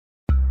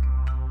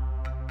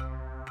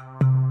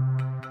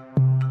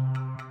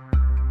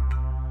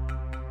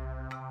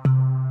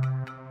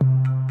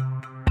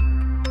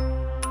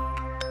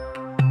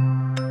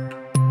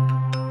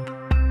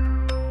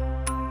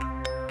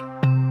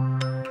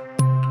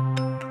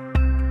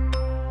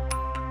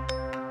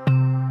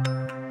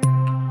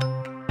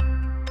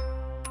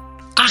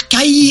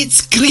Hi,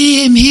 it's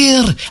Graham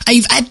here.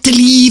 I've had to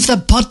leave the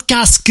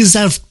podcast because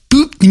I've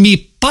pooped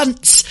me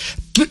pants.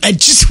 But I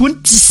just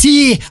want to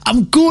say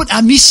I'm going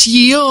to miss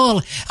you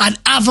all and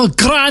have a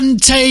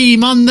grand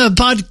time on the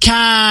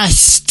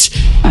podcast.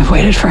 I've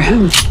waited for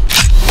him.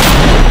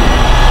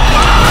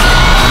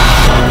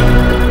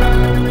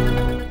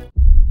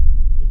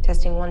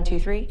 Testing 1, 2,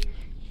 3.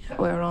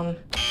 We're on.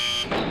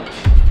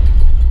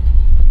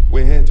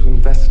 We're here to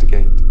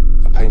investigate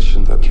a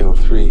patient that killed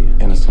 3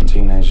 innocent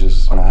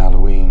teenagers on a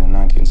Halloween in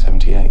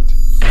 1978.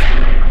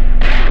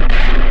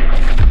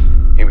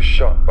 He was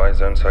shot by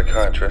his own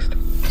psychiatrist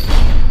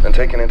and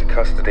taken into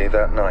custody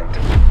that night,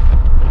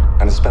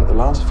 and has spent the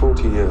last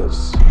 40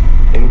 years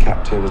in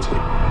captivity.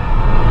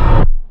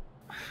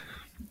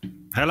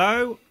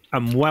 Hello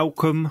and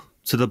welcome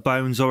to the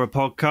Bones Horror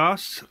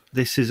Podcast.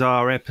 This is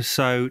our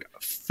episode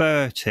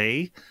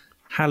 30,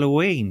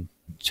 Halloween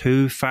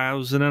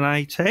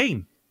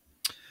 2018.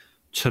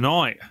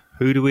 Tonight,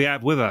 who do we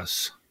have with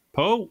us?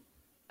 Paul.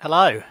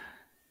 Hello.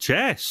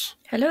 Jess.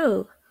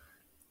 Hello.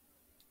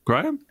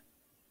 Graham.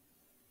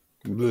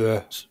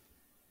 Blech.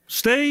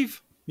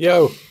 Steve.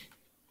 Yo.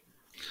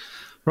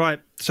 Right,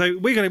 so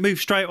we're going to move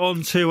straight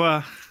on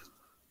to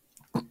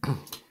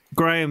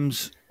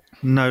Graham's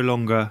no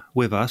longer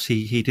with us.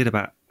 He did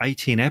about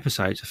 18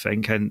 episodes, I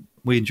think, and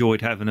we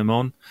enjoyed having him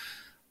on.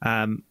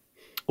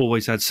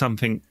 Always had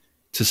something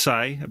to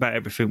say about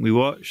everything we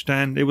watched,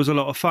 and it was a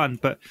lot of fun,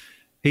 but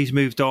he's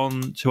moved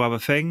on to other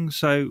things.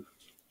 So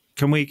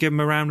can we give him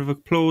a round of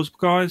applause,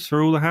 guys,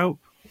 for all the help?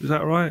 Is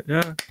that right?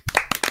 Yeah.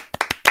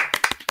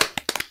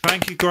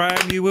 Thank you,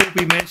 Graham. You will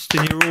be missed,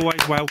 and you're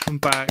always welcome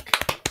back.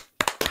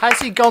 Has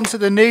he gone to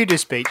the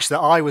nudist beach that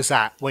I was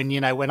at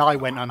when I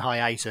went on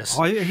hiatus?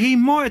 He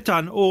might have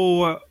done,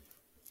 or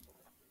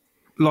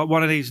like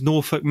one of these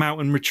Norfolk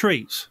mountain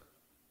retreats.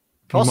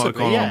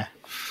 Possibly, yeah.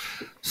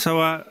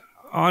 So I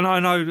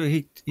know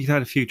he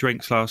had a few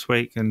drinks last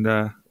week, and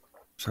the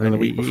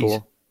week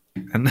before.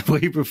 And the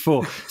week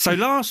before. So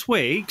last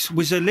week's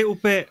was a little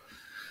bit.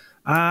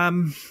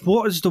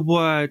 What is the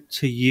word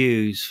to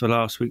use for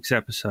last week's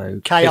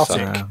episode?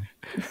 Chaotic.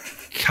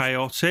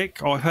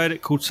 Chaotic. I heard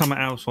it called something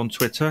else on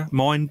Twitter.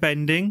 Mind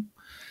bending.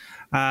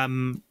 Yeah.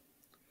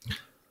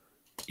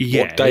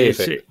 What day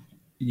is it?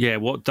 Yeah.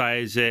 What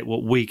day is it?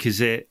 What week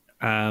is it?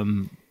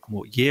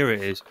 What year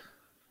it is?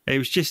 It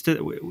was just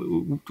that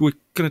we're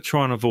going to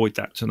try and avoid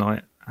that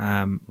tonight.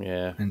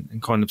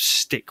 And kind of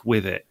stick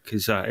with it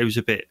because it was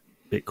a bit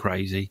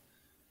crazy.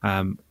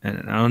 And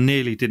I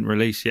nearly didn't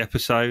release the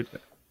episode.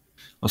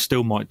 I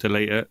still might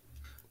delete it.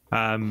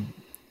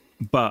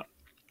 But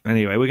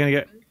anyway, we're going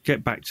to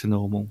get back to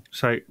normal.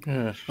 So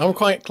yeah. I'm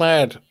quite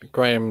glad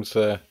Graham's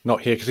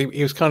not here because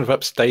he was kind of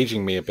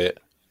upstaging me a bit.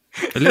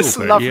 A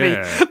little bit, lovely,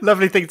 yeah.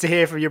 Lovely thing to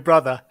hear from your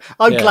brother.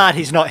 I'm glad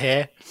he's not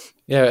here.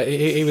 Yeah,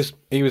 he was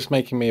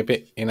making me a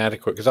bit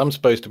inadequate because I'm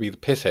supposed to be the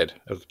pisshead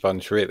of the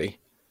bunch, really,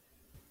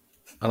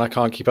 and I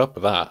can't keep up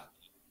with that.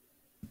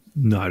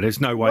 No, there's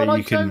no way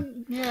you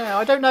can. Yeah,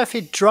 I don't know if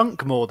he'd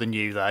drunk more than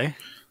you though.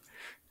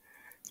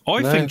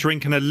 I think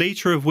drinking a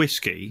litre of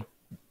whiskey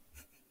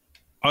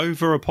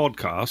over a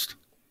podcast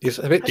is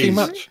a bit too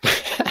much.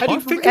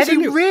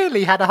 Eddie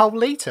really had a whole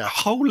litre. A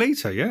whole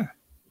litre, yeah.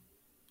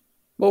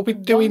 Well,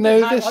 do we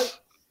know this?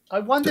 I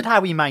wondered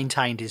how he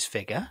maintained his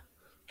figure.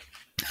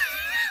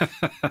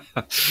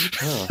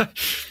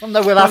 Well,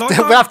 no, we'll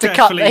have to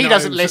cut. He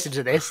doesn't listen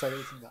to this. So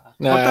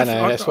no,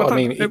 that's what I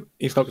mean.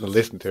 He's not going to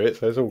listen to it,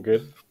 so it's all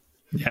good.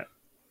 Yeah,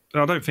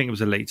 I don't think it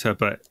was a litre,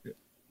 but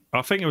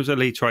I think it was a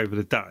litre over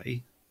the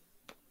day.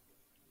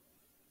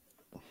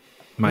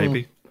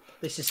 Maybe.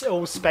 This is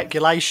all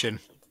speculation.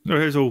 It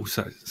is all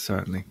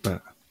certainly,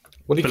 but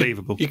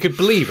believable. You could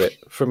believe it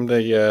from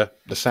the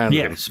sound.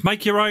 Yes, of it.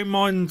 Make your own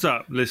minds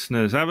up,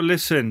 listeners. Have a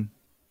listen.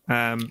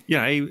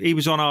 He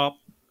was on our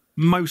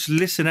most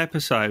listened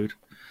episode,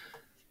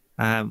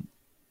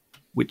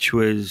 which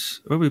was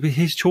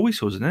his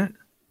choice, wasn't it?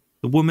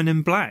 The Woman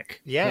in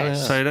Black.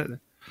 Yes. So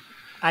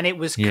and it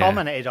was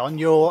commented on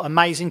your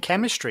amazing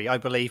chemistry, I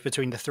believe,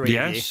 between the three of you.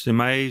 Yes,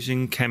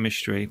 amazing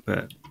chemistry,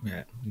 but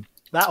yeah.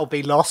 That'll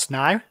be lost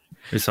now.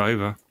 It's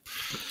over.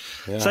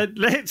 Yeah. So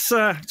let's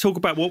talk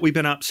about what we've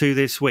been up to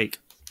this week.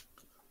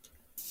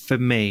 For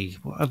me,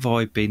 what have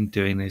I been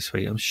doing this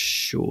week? I'm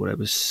sure there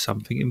was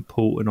something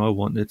important I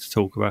wanted to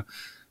talk about.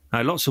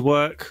 Lots of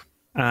work.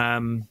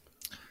 Nothing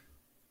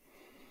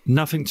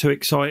too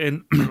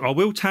exciting. I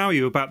will tell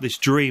you about this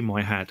dream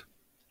I had.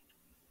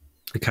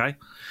 Okay.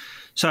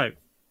 So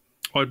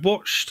I'd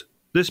watched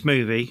this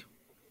movie,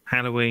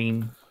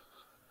 Halloween,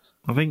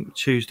 I think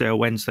Tuesday or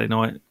Wednesday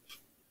night.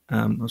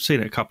 I've seen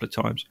it a couple of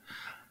times.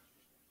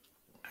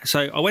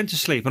 So I went to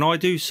sleep, and I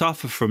do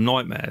suffer from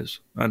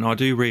nightmares, and I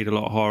do read a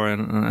lot of horror,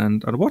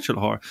 and I watch a lot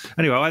of horror.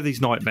 Anyway, I have these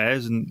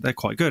nightmares, and they're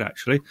quite good,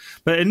 actually.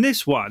 But in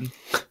this one,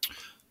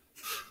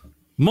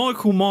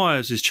 Michael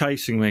Myers is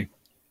chasing me,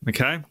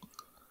 okay?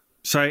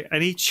 So,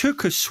 and he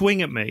took a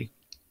swing at me,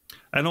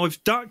 and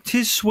I've ducked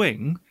his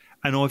swing,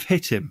 and I've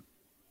hit him,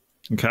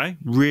 okay?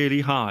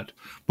 Really hard.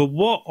 But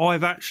what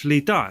I've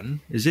actually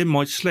done is in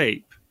my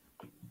sleep,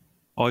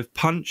 I've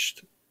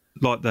punched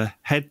like the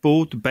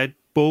headboard, the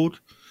bedboard,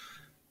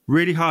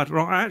 really hard. And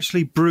I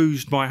actually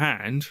bruised my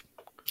hand,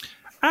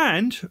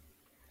 and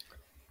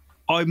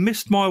I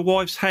missed my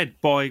wife's head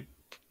by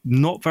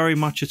not very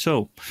much at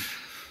all.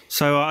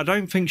 So I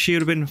don't think she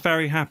would have been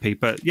very happy.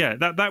 But yeah,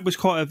 that was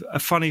quite a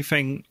funny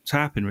thing to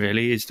happen,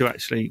 really, is to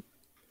actually,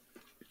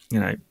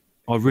 I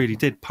really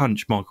did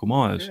punch Michael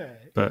Myers,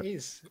 but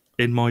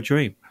in my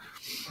dream.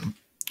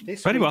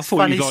 This anyway, I week's thought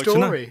funny you'd like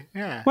story. to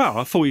know. Yeah. Well,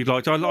 I thought you'd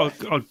like to.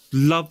 I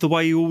love the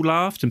way you all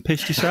laughed and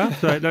pissed yourself.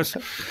 So that's,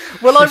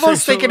 Well, I that's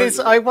was sort thinking of-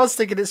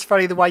 it's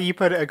funny the way you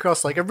put it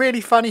across. Like a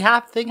really funny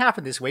thing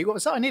happened this week. What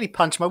was that? I nearly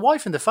punched my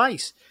wife in the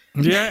face.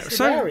 Yeah, It's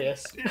so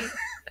hilarious.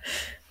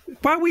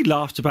 well, we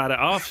laughed about it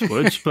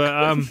afterwards,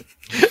 but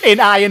In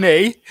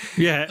A&E.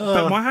 yeah,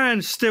 but my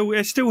hand still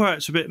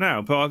hurts a bit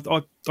now. But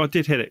I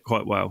did hit it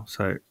quite well,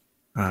 so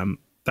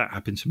that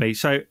happened to me.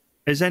 So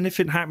has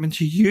anything happened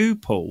to you,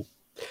 Paul?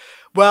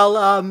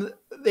 Well,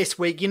 this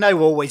week, we're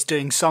always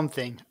doing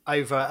something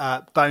over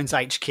at Bones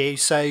HQ.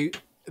 So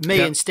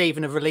me and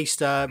Stephen have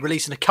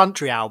releasing a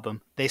country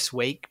album this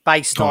week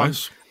based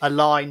Nice. on a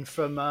line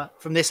from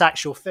this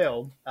actual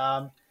film.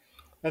 And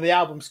the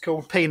album's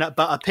called Peanut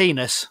Butter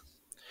Penis.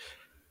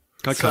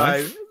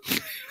 Okay, So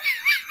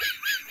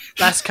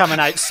that's coming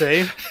out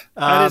soon.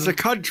 and it's a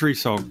country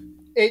song.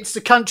 It's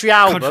a country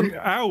album. Country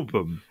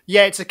album.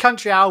 Yeah, it's a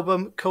country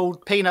album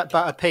called Peanut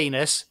Butter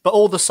Penis, but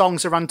all the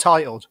songs are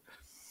untitled.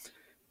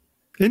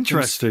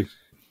 Interesting.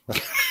 I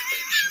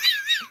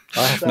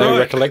have no Right.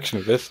 recollection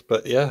of this,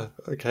 but yeah,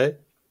 okay.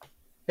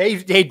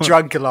 He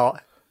drunk a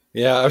lot.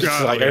 Yeah, I was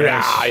just Oh, like,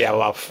 yes. yeah,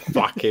 well,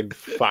 fuck it.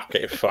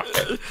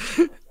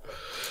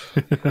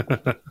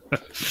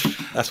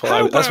 That's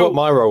How what that's about- what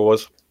my role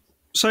was.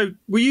 So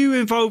were you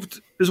involved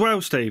as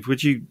well, Steve?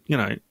 Would you, In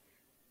what?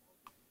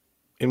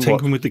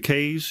 tinkering with the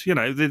keys?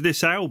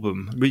 This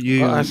album. But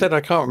you, Well, I said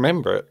I can't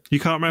remember it. you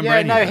can't remember Yeah,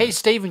 any no, of it?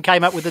 Stephen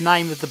came up with the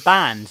name of the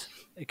band.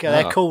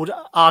 They're called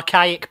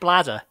Archaic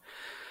Bladder.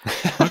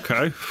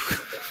 Okay.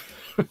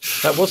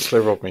 That was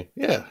clever of me.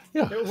 Yeah.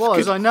 It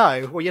was, I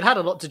know. Well, you'd had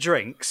a lot to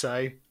drink,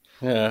 so...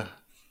 Yeah.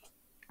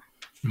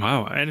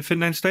 Wow. Anything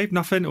then, Steve?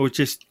 Nothing? Or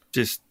just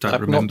don't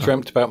I've remember? not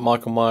dreamt about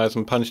Michael Myers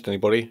and punched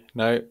anybody.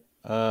 No.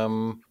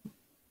 I'm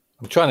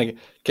trying to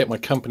get my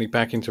company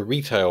back into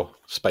retail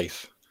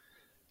space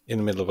in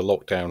the middle of a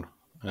lockdown.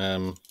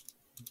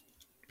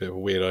 Bit of a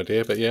weird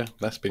idea, but yeah,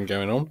 that's been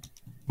going on.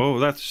 Oh,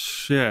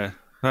 that'd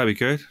be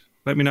good.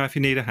 Let me know if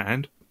you need a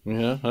hand.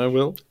 Yeah, I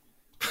will.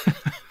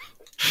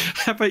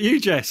 How about you,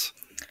 Jess?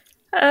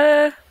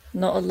 Not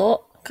a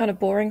lot. Kind of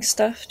boring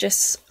stuff.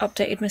 Just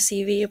updated my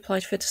CV,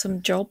 applied for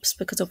some jobs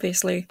because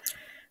obviously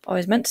I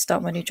was meant to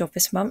start my new job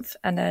this month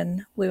and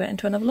then we went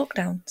into another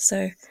lockdown.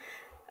 So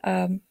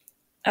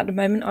at the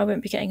moment I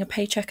won't be getting a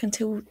paycheck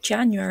until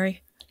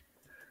January.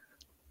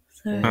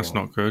 So That's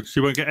not good. So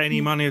you won't get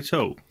any money at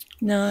all?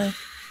 no.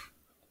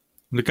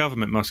 The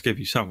government must give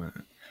you something.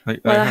 They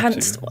Well, I have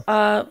hadn't.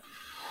 to.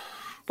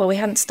 We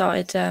hadn't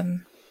started.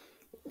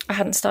 I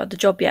hadn't started the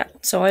job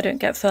yet, so I don't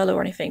get furlough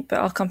or anything. But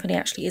our company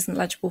actually isn't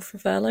eligible for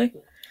furlough,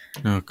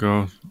 Oh,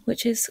 God.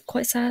 which is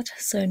quite sad.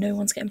 So no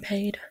one's getting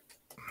paid.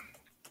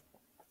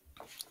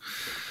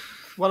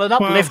 Well, an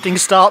uplifting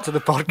start to the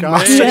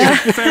podcast.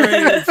 It's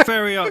very,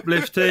 very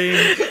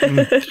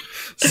uplifting.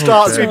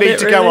 Starts we need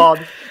to go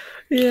on.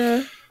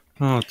 Yeah.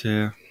 Oh,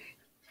 dear.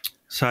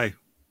 So,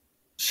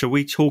 shall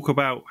we talk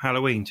about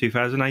Halloween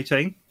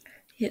 2018?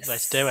 Yes.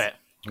 Let's do it.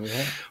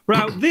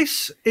 Right,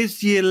 this is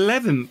the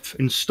 11th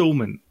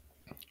instalment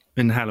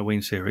in the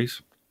Halloween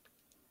series.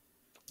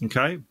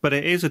 Okay, but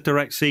it is a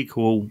direct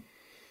sequel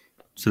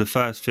to the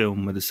first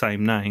film with the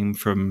same name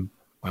from,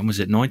 when was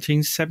it,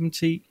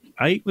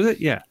 1978, was it?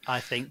 Yeah.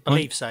 I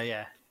believe so,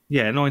 yeah.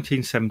 Yeah,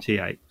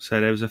 1978. So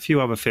there was a few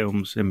other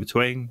films in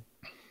between.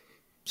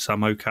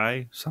 Some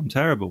okay, some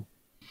terrible.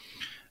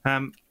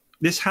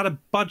 This had a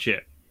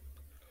budget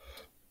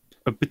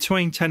of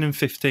between 10 and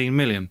 15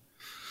 million.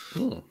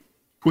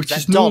 Which Is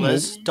is that normal.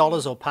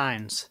 dollars or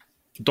pounds?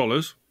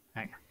 Dollars.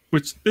 Okay.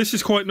 Which, this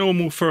is quite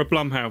normal for a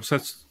Blumhouse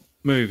that's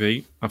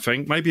movie, I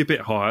think. Maybe a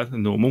bit higher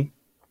than normal.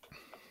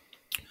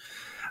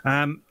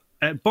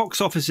 At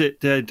box office,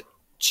 it did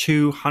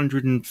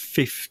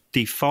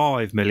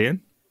 255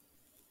 million.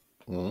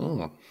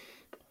 And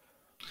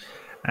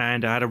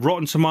it had a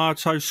Rotten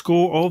Tomato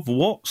score of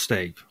what,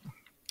 Steve?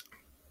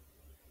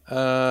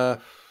 I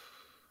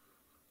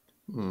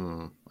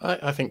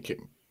think it.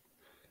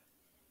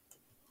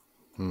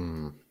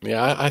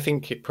 Yeah, I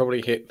think it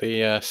probably hit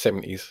the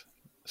 70s,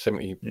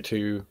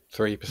 72,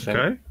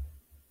 3%.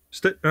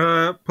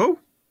 Okay. Paul?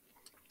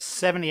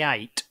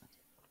 78.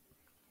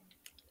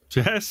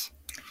 Yes.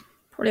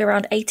 Probably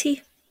around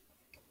 80.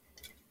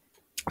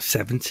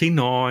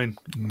 79.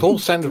 Paul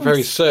sounded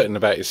very certain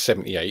about his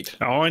 78.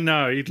 Oh, I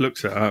know. He'd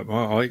looked it up,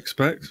 I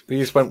expect. He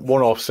just went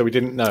one off, so we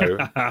didn't know.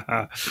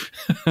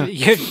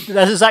 That's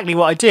exactly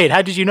what I did.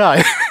 How did you know?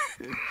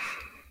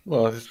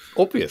 Well, it's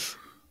obvious.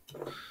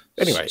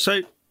 Anyway,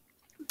 So,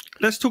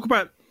 let's talk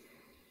about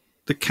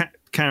the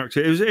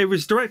character. It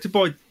was directed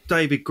by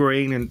David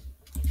Green and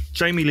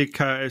Jamie Lee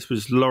Curtis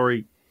was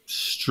Laurie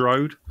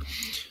Strode,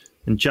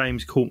 and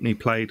James Courtney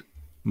played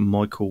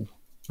Michael.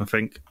 I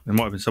think there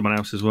might have been someone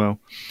else as well.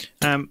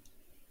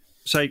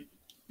 So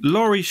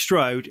Laurie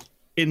Strode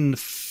in the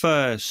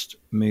first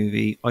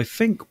movie, I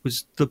think,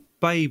 was the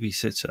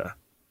babysitter.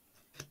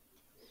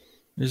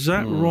 Is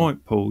that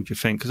right, Paul? Do you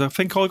think? Because I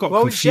think I got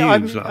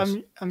confused.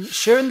 I'm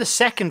sure in the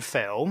second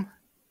film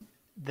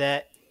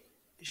that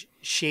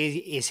she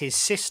is his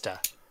sister,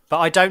 but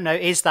I don't know.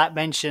 Is that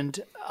mentioned?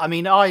 I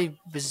mean, I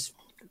was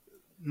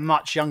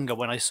much younger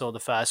when I saw the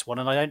first one,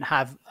 and I don't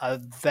have a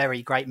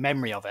very great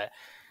memory of it.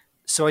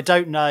 So I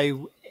don't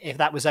know if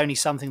that was only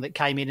something that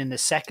came in the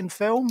second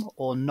film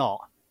or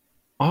not.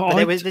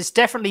 But there's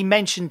definitely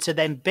mention to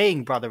them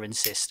being brother and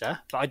sister,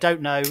 but I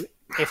don't know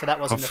if that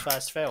was in the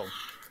first film.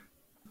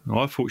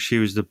 I thought she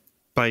was the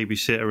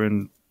babysitter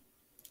and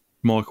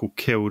Michael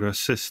killed her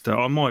sister.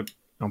 I'm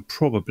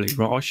probably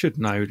right. I should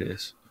know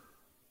this.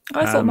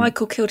 I thought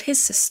Michael killed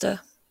his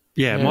sister.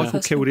 Yeah,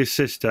 Michael killed his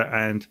sister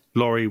and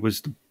Laurie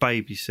was the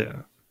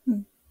babysitter.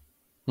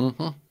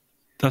 Mm-hmm.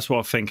 That's what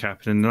I think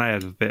happened. And they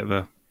had a bit of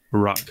a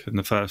ruck in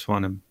the first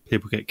one and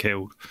people get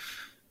killed.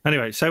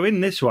 Anyway, so in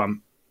this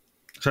one,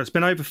 so it's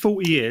been over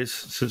 40 years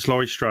since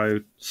Laurie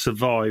Strode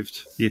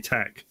survived the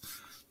attack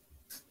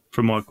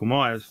from Michael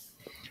Myers.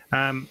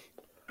 And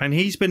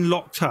he's been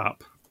locked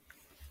up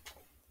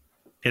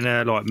in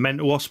a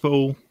mental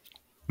hospital,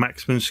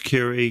 maximum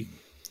security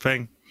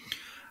thing.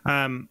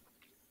 And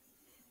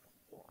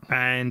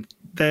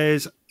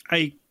there's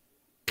a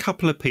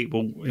couple of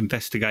people,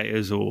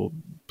 investigators or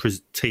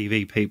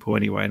TV people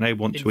anyway, and they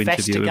want to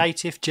interview him.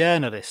 Investigative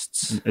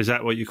journalists. Is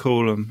that what you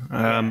call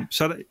them?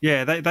 So,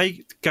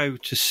 they go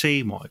to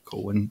see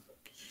Michael, and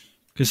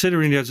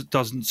considering he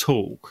doesn't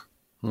talk,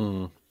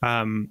 so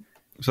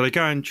they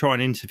go and try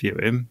and interview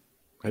him.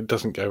 It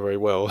doesn't go very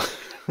well.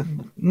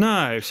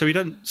 No, so he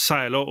doesn't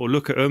say a lot or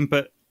look at them,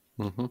 but...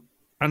 Mm-hmm.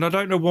 And I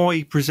don't know why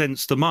he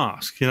presents the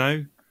mask,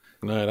 No,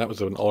 that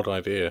was an odd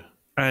idea.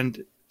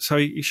 And so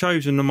he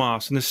shows him the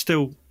mask, and there's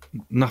still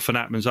nothing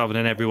happens other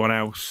than everyone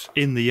else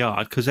in the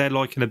yard, because they're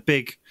like in a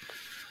big...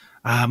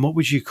 what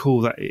would you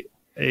call that?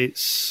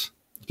 It's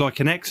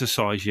like an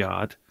exercise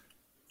yard,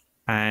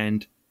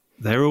 and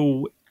they're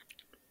all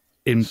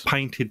in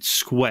painted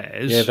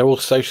squares. Yeah, they're all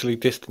socially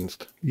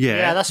distanced.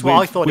 Yeah, that's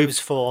what I thought it was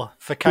for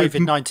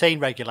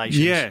COVID-19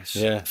 regulations. Yes,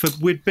 yeah.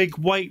 With big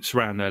weights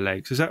around their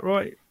legs. Is that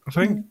right, I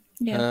think?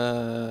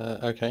 Yeah.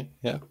 Okay,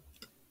 yeah.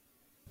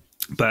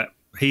 But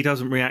he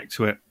doesn't react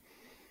to it.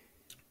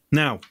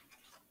 Now,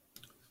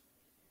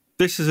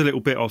 this is a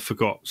little bit I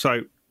forgot.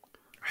 So,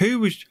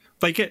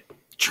 they get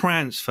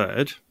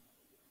transferred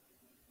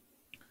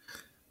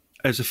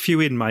as a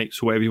few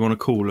inmates, or whatever you want to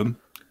call them,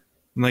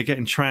 and they're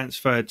getting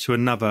transferred to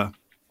another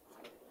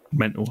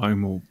mental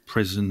home or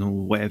prison or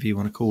whatever you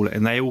want to call it,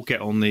 and they all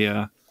get on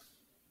the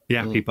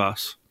Happy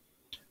Bus.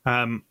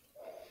 How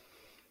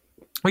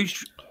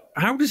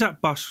does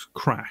that bus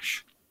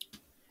crash?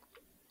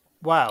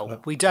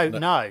 Well, we don't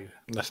know.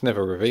 That's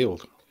never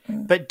revealed.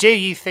 But do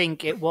you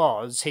think it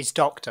was his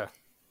doctor?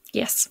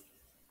 Yes.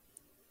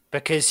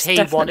 Because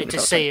he wanted to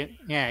see him.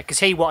 Yeah, because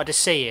he wanted to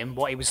see him,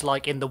 what he was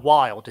like in the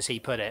wild, as he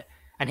put it.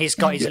 And he's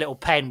got his little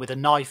pen with a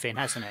knife in,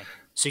 hasn't he?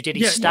 So did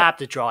he stab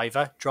the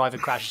driver? Driver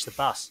crashes the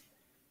bus.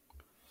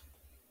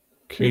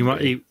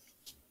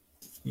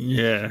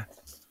 Yeah.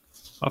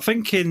 I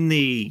think in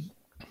the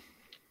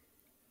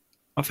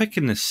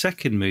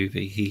second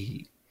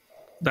movie,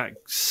 that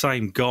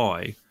same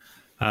guy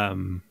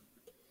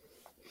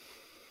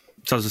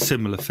does a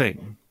similar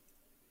thing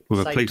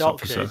with a police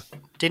officer.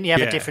 Didn't he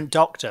have a different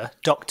doctor,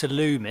 Dr.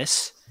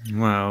 Loomis?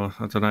 Well,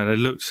 I don't know. They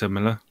look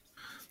similar.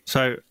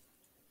 So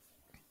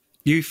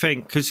you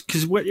think,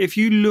 because if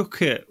you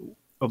look at,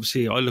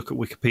 obviously I look at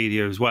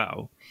Wikipedia as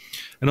well,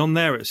 and on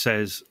there it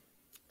says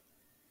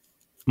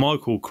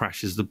Michael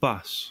crashes the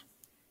bus.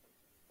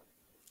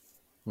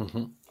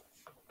 Mm-hmm.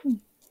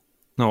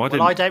 No,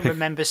 I don't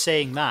remember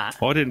seeing that.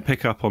 I didn't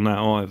pick up on that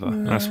either.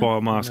 No. That's why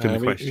I'm asking the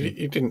question.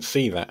 You didn't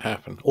see that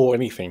happen, or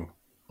anything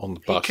on the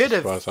bus,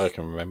 as far as I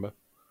can remember.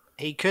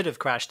 He could have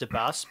crashed the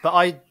bus, but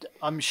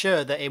I'm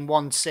sure that in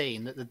one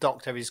scene that the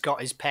doctor has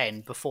got his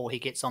pen before he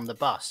gets on the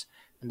bus,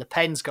 and the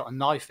pen's got a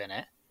knife in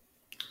it.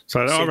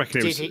 So I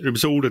reckon it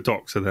was all the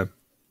doctor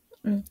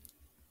then.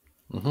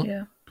 Mm-hmm.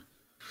 Yeah.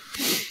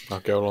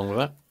 I'll go along with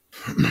that.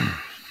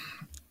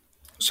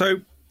 So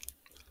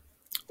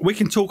we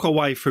can talk our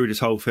way through this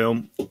whole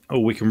film,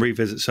 or we can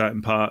revisit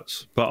certain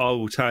parts, but I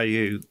will tell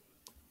you...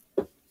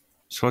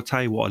 So I'll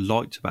tell you what I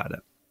liked about it.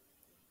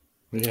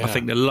 Yeah. I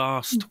think the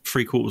last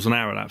 3/4 of an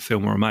hour of that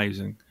film were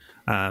amazing.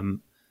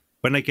 When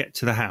they get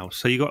to the house,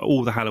 so you got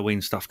all the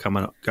Halloween stuff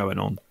going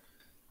on.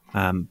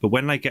 But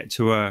when they get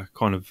to a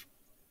kind of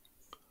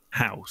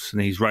house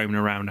and he's roaming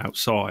around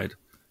outside,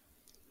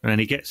 and then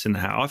he gets in the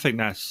house, I think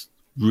that's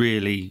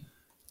really...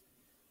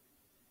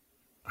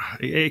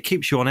 It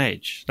keeps you on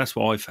edge. That's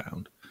what I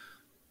found.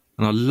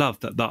 And I love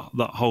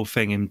that whole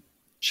thing in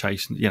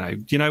chasing,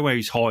 where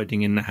he's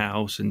hiding in the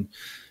house and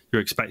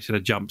you're expecting a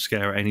jump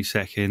scare at any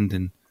second.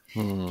 And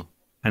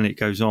and it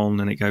goes on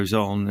and it goes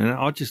on, and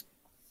I just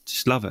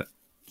love it.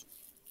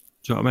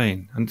 Do you know what I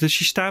mean? And does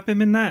she stab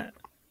him in that?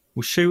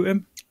 Or shoot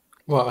him?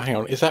 Well, hang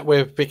on. Is that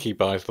where Vicky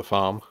buys the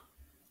farm?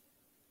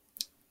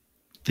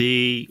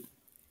 This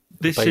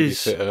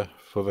Babysitter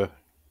for the.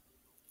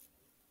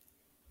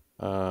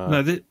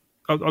 No,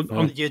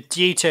 You're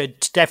due to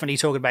definitely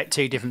talking about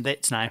two different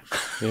bits now.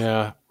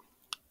 Yeah.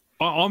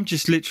 I'm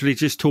just literally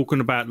just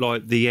talking about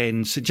like the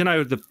end. So, do you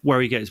know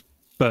where he gets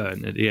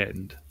burnt at the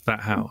end?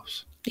 That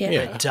house.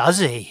 Yeah. Does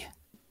he?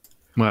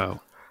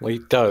 Well, He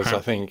does, I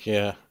think,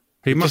 yeah.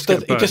 he must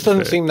get He burnt. just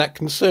doesn't a bit. seem that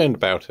concerned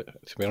about it,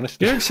 to be honest.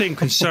 He don't seem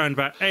concerned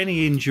about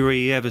any injury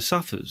he ever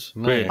suffers.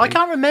 No. Really. I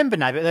can't remember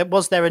now, but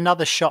was there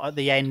another shot at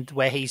the end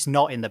where he's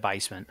not in the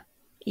basement?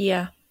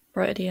 Yeah,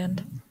 right at the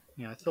end.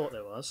 Yeah, I thought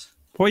there was.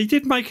 Well, he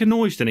did make a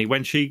noise, didn't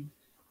he?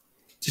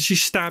 Did she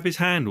stab his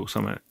hand or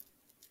something?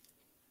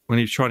 When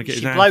he was trying to get She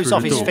his hand blows through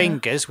off the his door.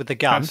 fingers with the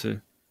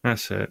gun.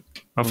 That's it.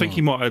 I think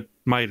he might have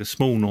made a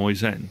small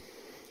noise then.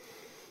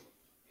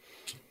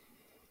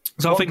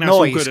 So I What think that's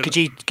all noise? good.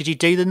 Could you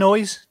do the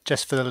noise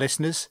just for the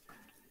listeners?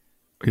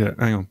 Yeah,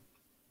 hang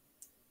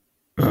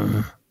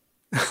on.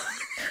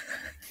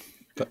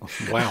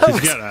 Wow. Did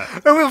you get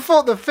that? Oh, I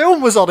thought the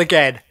film was on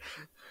again.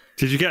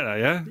 Did you get that?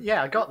 Yeah.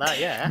 Yeah, I got that.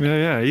 Yeah.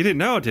 Yeah. You didn't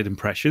know I did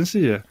impressions,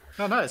 did you?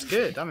 No, it's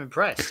good. I'm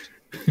impressed.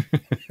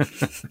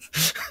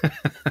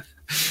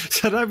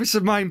 So those were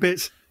some main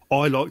bits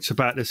I liked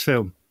about this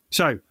film.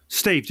 So,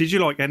 Steve, did you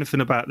like anything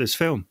about this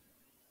film?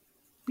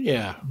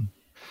 Yeah.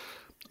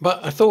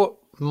 But I thought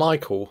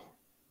Michael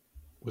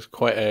was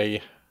quite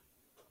a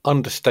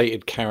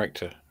understated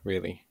character,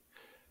 really,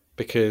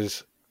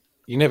 because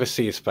you never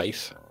see his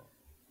face,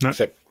 No.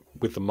 except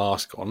with the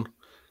mask on.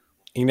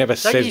 He never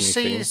says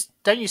anything.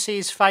 Don't you see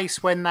his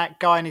face when that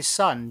guy and his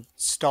son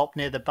stop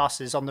near the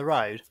buses on the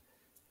road?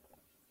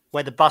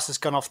 Where the bus has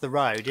gone off the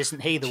road,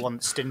 isn't he the one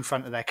that stood in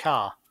front of their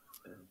car?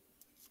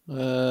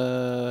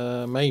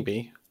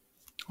 Maybe.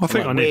 I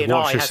think I need weird to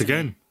watch eye, this hasn't he?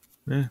 again.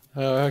 Yeah.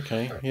 Oh,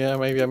 okay. Yeah,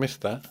 maybe I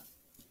missed that.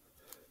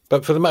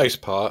 But for the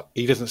most part,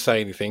 he doesn't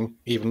say anything,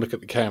 even look at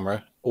the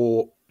camera,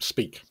 or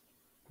speak.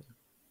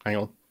 Hang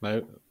on.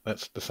 No,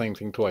 that's the same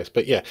thing twice.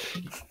 But yeah,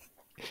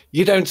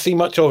 you don't see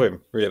much of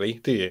him, really,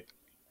 do you?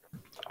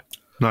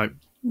 No.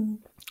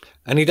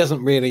 And he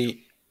doesn't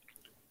really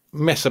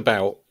mess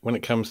about when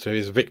it comes to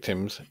his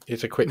victims.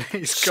 It's a quick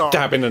He's got-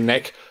 stab in the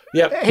neck.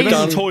 Yep, He done.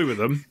 doesn't toy with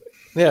them.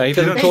 Yeah, he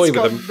doesn't He's toy with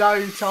got them.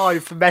 no time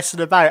for messing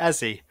about, has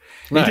he?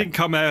 No, He didn't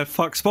come out and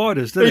fuck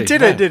spiders, did he? He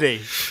didn't, did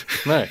he?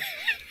 no.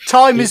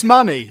 Time is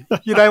money.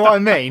 You know what I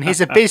mean?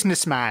 He's a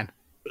businessman.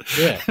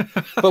 Yeah.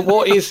 But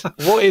what is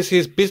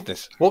his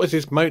business? What is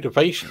his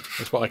motivation?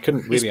 That's what I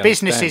couldn't His really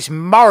business understand. is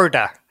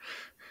murder.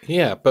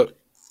 Yeah, but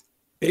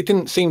it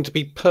didn't seem to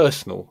be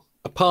personal,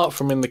 apart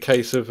from in the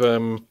case of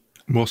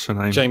What's her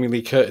name? Jamie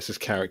Lee Curtis's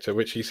character,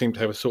 which he seemed to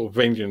have a sort of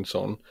vengeance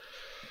on.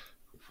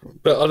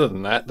 But other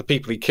than that, the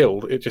people he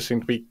killed, it just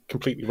seemed to be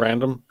completely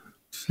random.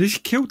 He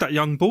killed that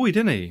young boy,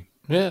 didn't he?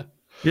 Yeah.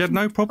 He had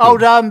no problem.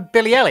 Old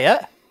Billy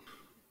Elliot.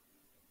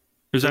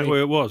 Is that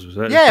where it was? Was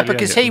that Yeah, Billy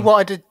because Elliot? he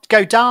wanted to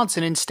go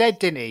dancing instead,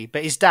 didn't he?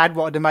 But his dad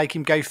wanted to make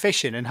him go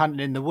fishing and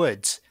hunting in the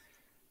woods.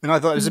 And I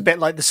thought it was a bit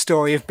like the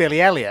story of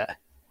Billy Elliot.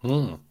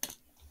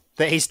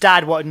 That his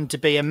dad wanted him to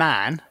be a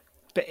man,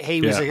 but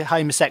he was Yeah. a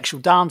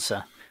homosexual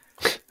dancer.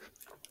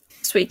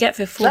 That's what you get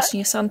for forcing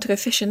your son to go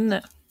fishing, isn't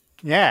it?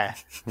 Yeah.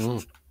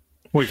 Well,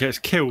 he gets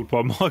killed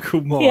by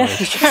Michael Yeah, Myers.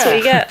 that's what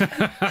you get.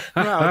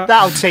 Well,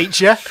 that'll teach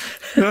you.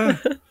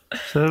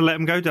 So let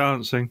him go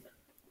dancing.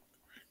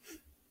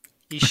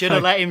 You should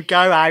have let him go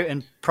out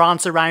and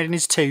prance around in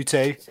his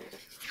tutu.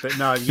 But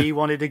no, you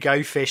wanted to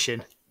go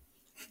fishing.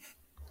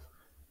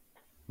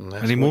 And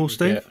that's Any what more, you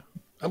Steve?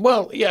 get.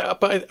 Well, yeah,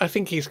 but I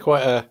think he's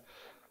quite a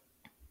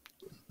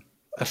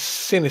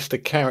sinister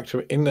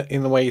character in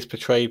the way he's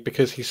portrayed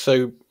because he's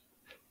so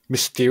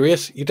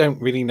mysterious. You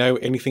don't really know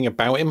anything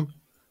about him.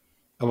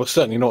 And well,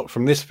 certainly not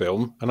from this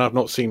film. And I've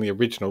not seen the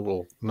original,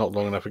 or not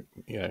long enough,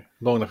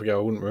 long enough ago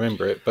I wouldn't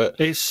remember it. But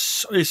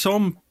It's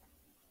on.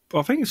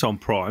 I think it's on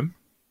Prime.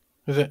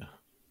 is it?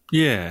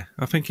 Yeah,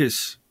 I think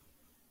it's.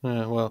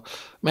 Well,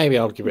 maybe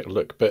I'll give it a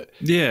look. But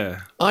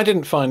Yeah, I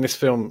didn't find this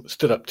film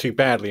stood up too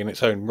badly in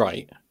its own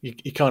right.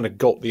 You kind of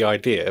got the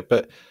idea,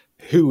 but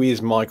who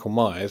is Michael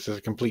Myers is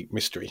a complete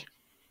mystery.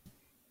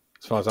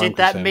 As far as I'm Did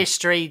that concerned.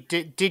 mystery?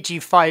 Did you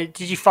find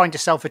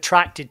yourself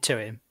attracted to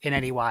him in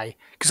any way?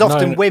 Because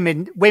often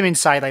No. women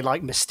say they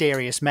like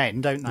mysterious men,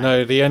 don't they?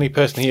 No, the only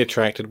person he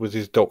attracted was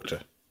his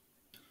doctor,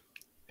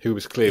 who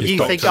was clearly You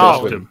think- obsessed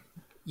oh. with him.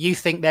 You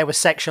think there were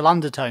sexual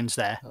undertones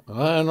there?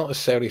 Not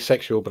necessarily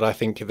sexual, but I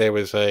think there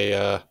was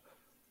a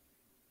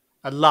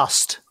A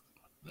lust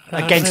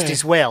against know.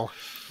 his will.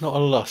 not a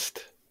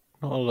lust.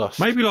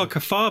 maybe like a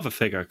father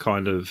figure,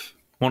 kind of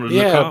wanted to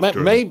look Yeah, after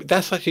him. maybe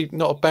that's actually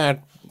not a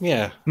bad.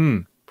 Yeah,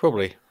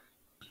 probably.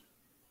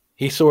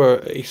 He saw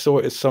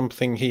it as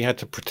something he had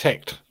to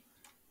protect,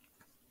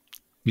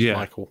 Yeah,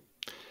 Michael.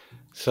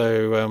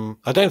 So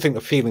I don't think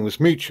the feeling was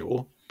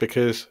mutual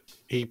because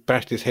he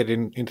bashed his head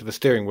into the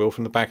steering wheel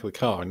from the back of the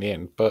car in the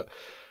end. But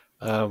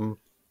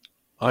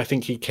I I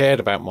think he cared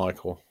about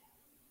Michael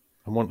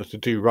and wanted to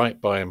do right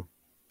by him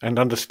and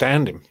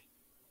understand him.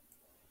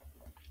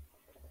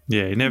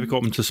 Yeah, he never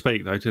got him to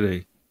speak, though, did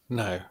he?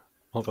 No,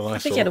 not that I I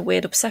think saw. he had a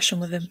weird obsession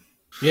with him.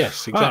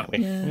 Yes, exactly.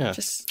 Yeah.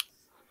 Just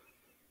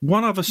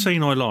One other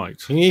scene I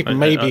liked. He even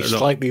maybe look,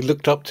 slightly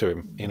looked up to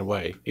him in a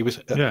way. He was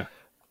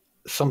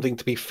something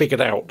to be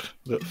figured out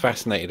that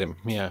fascinated him.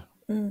 Yeah.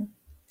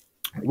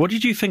 What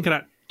did you think of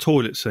that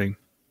toilet scene?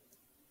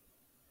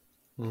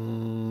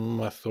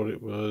 I thought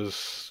it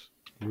was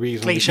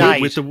reasonably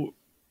Cliched.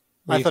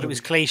 I thought it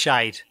was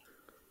cliched.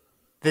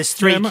 There's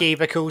 3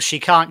 cubicles. She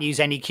can't use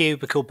any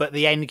cubicle, but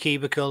the end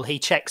cubicle, he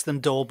checks them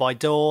door by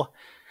door.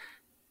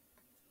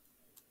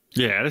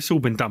 Yeah, that's all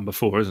been done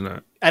before, isn't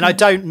it? And I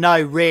don't know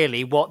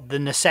really what the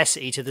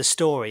necessity to the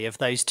story of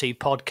those 2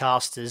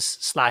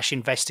 podcasters /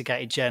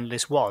 investigative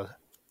journalists was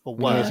or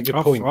were. That's a good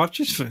point. I've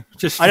just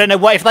I don't know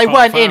what if they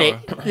half weren't in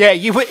hour. it. Yeah,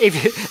 you would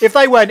if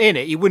they weren't in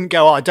it, you wouldn't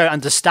go, "Oh, I don't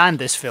understand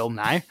this film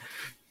now."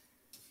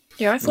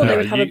 yeah, I thought No, they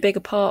would have you- a bigger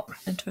part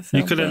into the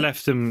film. You could have but-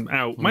 left them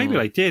out. Maybe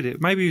they did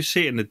it. Maybe you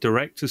see it in the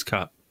director's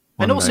cut.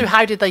 And one also, day.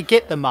 how did they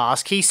get the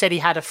mask? He said he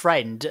had a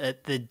friend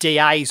at the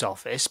DA's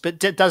office, but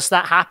does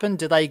that happen?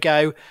 Do they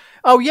go,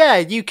 "Oh yeah,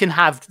 you can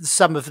have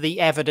some of the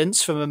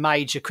evidence from a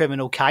major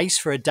criminal case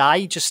for a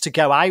day just to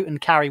go out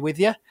and carry with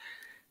you"?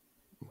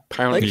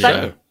 Apparently Like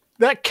so.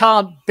 That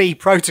can't be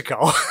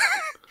protocol.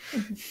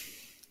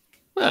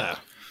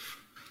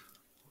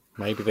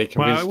 Maybe they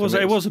convinced Well,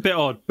 it him was a bit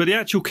odd, but the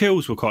actual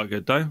kills were quite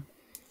good, though.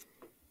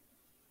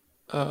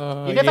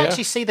 You never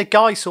actually see the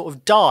guy sort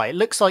of die. It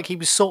looks like he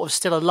was sort of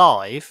still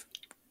alive,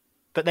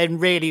 but then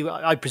really,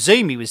 I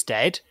presume he was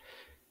dead.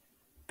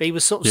 But he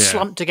was sort of Yeah.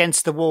 slumped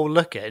against the wall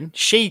looking.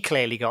 She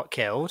clearly got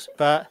killed,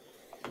 but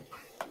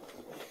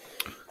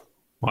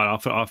Well, I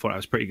thought that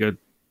was pretty good.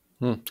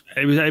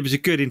 It was a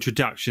good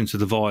introduction to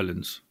the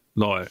violence,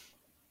 like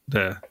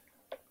the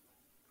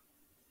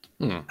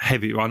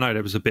heavy. I know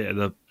there was a bit of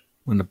the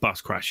when the bus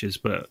crashes,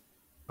 but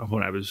I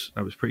thought that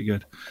was pretty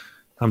good.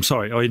 I'm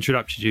sorry, I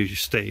interrupted you,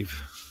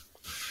 Steve.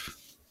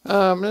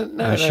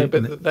 No,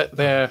 shooting but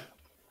they're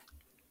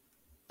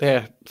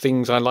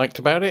things I liked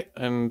about it,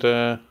 and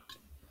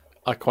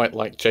I quite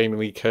liked Jamie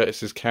Lee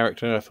Curtis's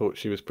character. I thought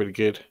she was pretty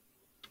good.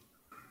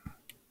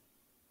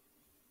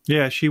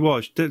 Yeah, she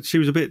was. She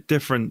was a bit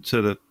different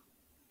to the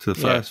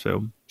first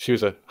film. She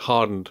was a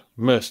hardened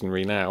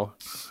mercenary now.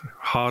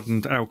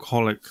 Hardened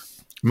alcoholic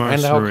And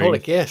mercenary,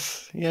 alcoholic,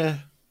 yes. Yeah.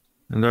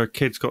 and her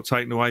kids got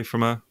taken away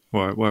from her.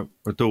 Well,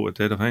 her daughter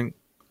did, I think.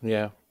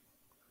 Yeah.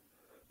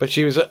 But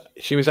she was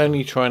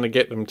only trying to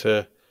get them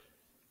to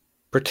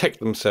protect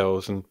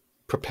themselves and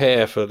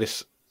prepare for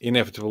this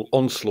inevitable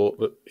onslaught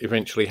that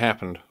eventually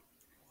happened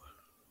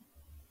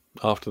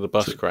after the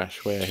bus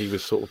crash, where he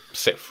was sort of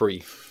set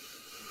free.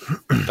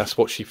 That's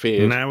what she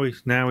feared.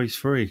 Now he's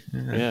free.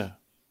 Yeah.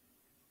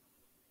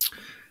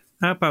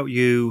 How about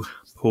you,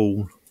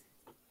 Paul?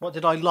 what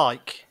did I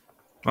like?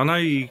 I know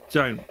you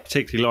don't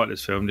particularly like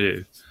this film, do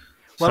you?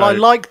 Well, So- I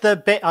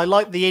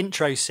like the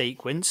intro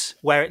sequence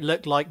where it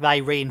looked like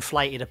they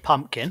reinflated a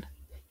pumpkin.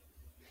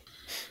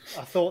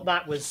 I thought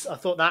that was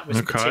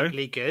Okay.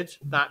 particularly good.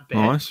 That bit.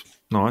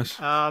 Nice.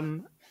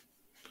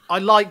 I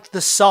liked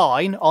the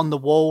sign on the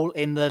wall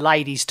in the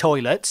ladies'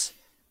 toilets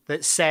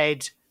that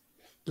said,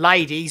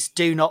 "Ladies,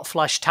 do not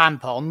flush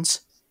tampons."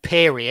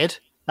 Period.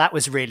 That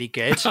was really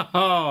good.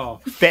 Oh,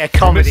 Bit of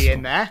comedy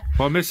in there.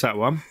 I missed that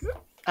one.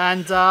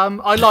 And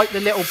I liked the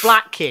little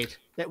black kid.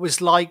 It was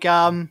like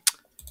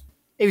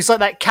it was like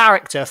that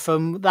character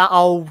from that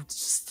old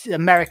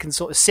American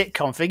sort of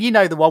sitcom thing. You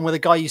know, the one where the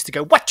guy used to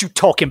go, "What you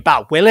talking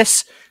about,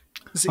 Willis?"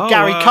 Was it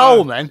Gary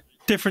Coleman?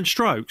 Different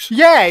Strokes.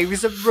 Yeah, he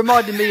was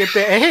reminding me a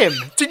bit of him.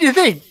 Didn't you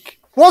think?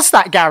 Was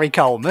that Gary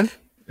Coleman?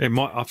 It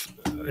might.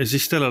 Is he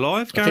still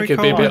alive, I Gary think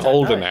he'd be a Coleman? bit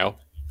older now.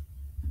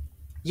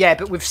 Yeah,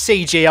 but with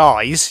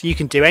CGIs, you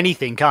can do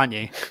anything, can't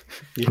you?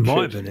 It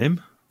might have been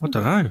him. I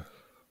don't know.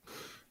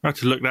 I had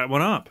to look that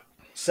one up.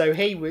 So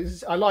he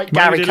was. I like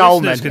Maybe Gary the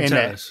Coleman listeners can in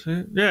tell it. us.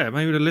 Yeah,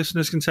 maybe the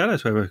listeners can tell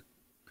us whether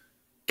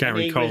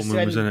Gary He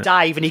Coleman was in it.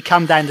 Dave, and he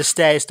come down the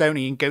stairs, don't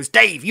he, and goes,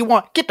 "Dave, you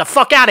want get the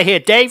fuck out of here,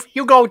 Dave?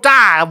 You go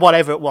die,"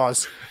 whatever it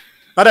was.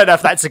 I don't know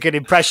if that's a good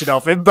impression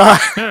of him,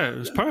 but Yeah, it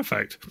was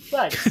perfect.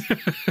 thanks.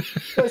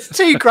 It's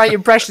 2 great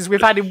impressions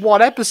we've had in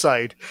one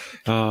episode.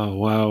 Oh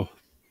wow.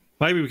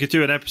 Maybe we could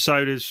do an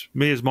episode as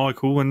me as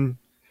Michael and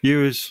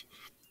you as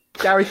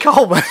Gary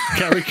Coleman.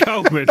 Gary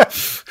Coleman.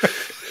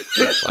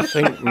 I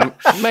think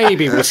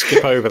maybe we'll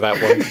skip over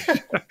that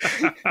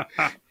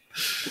one.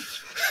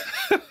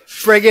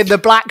 Bring in the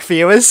black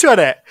viewers,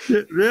 wouldn't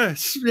it?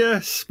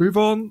 Yes. Move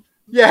on.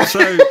 Yeah. So,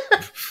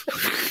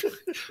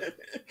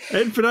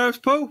 anything else,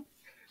 Paul?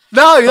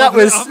 No, that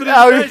was. Other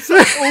than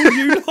that's all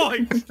you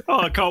liked.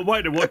 Oh, I can't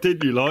wait to what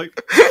did you like?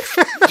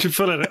 Should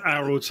fill in an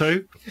hour or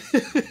two.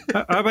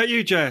 How about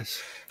you,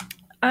 Jess?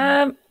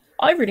 I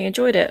really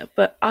enjoyed it,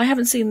 but I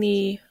haven't seen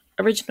the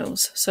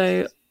originals,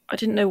 so I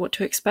didn't know what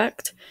to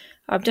expect.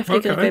 I'm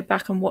definitely going to Okay. go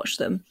back and watch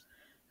them.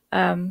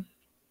 But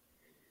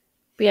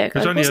yeah,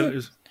 There's only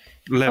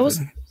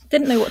 11.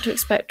 didn't know what to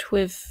expect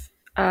with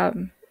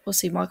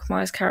obviously Michael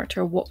Myers'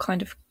 character, or what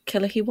kind of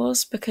killer he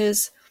was,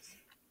 because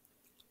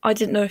I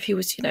didn't know if he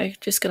was,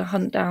 just going to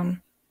hunt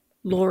down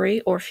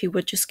Laurie or if he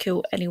would just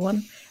kill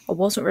anyone. I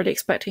wasn't really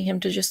expecting him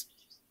to just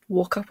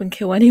walk up and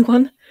kill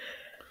anyone.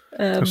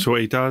 That's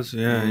what he does,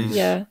 yeah.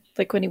 Yeah,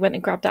 like when he went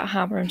and grabbed that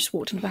hammer and just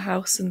walked into the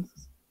house and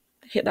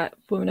hit that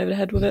woman over the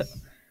head with it.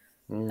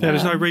 Yeah,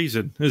 there's no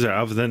reason, is there,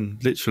 other than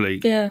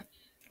literally... Yeah.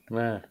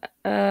 Yeah.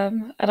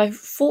 And I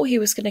thought he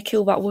was going to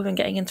kill that woman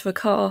getting into a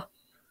car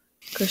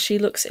because she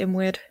looks at him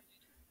weird.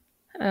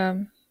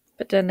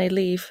 But then they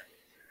leave.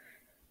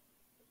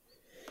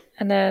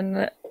 And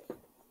then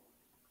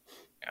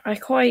I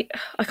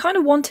kind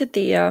of wanted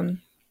the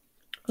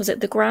was it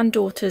the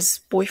granddaughter's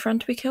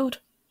boyfriend to be killed?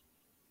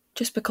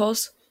 Just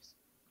because.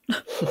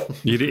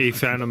 You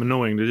found him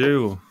annoying, did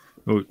you?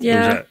 Or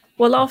Yeah. was that...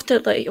 Well, after,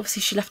 like,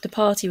 obviously she left the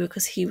party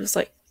because he was,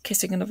 like,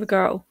 kissing another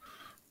girl.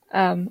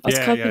 I was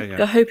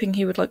hoping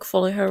he would, like,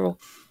 follow her or,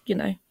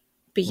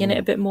 be in it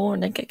a bit more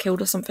and then get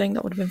killed or something.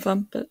 That would have been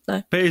fun, but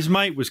no. But his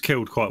mate was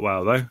killed quite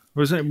well, though.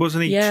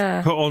 Wasn't he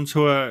Yeah. put on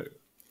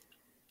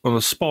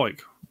a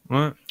spike,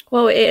 right?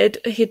 Well,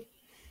 he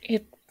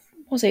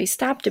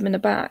stabbed him in the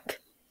back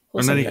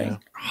or And then something. he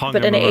hung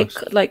But him then on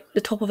like,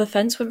 the top of a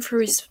fence went through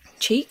his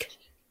cheek.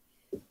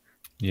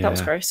 Yeah. That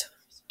was gross.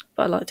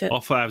 But I liked it. I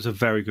thought that was a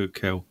very good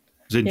kill.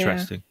 It was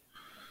interesting.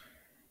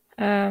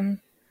 What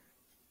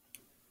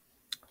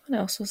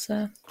else was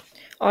there?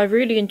 I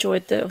really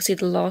enjoyed obviously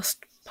the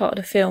last part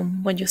of the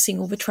film when you're seeing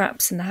all the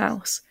traps in the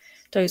house.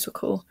 Those were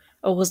cool.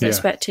 I wasn't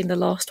expecting the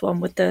last one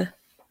with the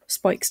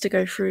spikes to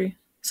go through,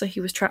 so he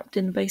was trapped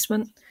in the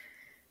basement.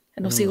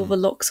 And obviously all the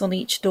locks on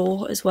each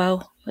door as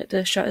well, like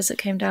the shutters that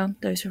came down.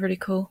 Those were really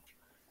cool.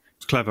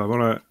 It's clever,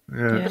 wasn't it?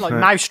 Yeah. A bit like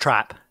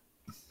Mousetrap.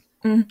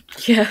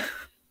 Yeah.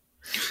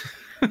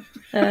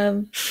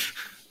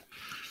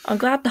 I'm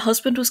glad the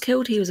husband was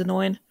killed. He was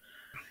annoying.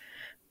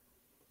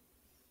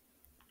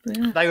 But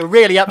yeah. They were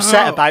really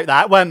upset about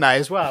that, weren't they,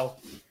 as well?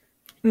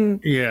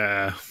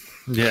 Yeah,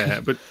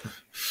 but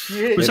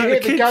You Was that hear the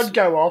the kids? gun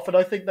go off, and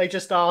I think they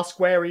just ask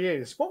where he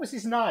is. What was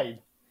his name?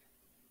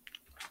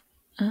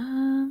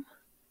 I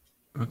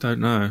don't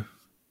know.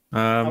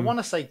 I want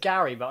to say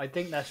Gary, but I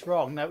think that's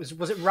wrong. No, was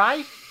it Ray?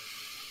 I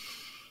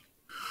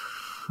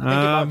think it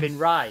might have been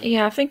Ray.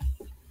 Yeah, I think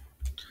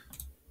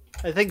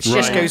she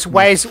Ray. just goes,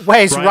 "Where's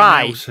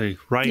Ray?"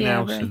 Ray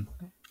Yeah, Nelson.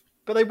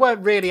 But they weren't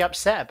really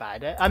upset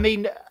about it. I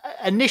mean,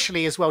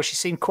 initially as well, she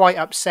seemed quite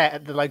upset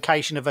at the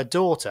location of her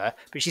daughter,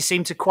 but she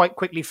seemed to quite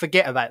quickly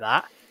forget about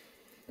that.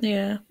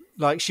 yeah.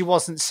 Like, she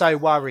wasn't so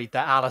worried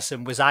that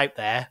Alison was out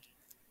there,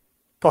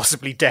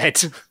 possibly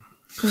dead.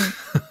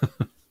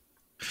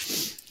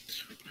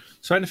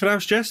 So anything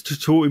else, Jess?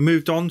 We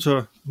move on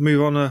to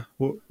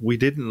what we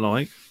didn't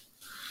like.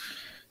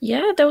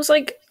 Yeah, there was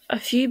like a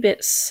few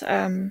bits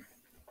that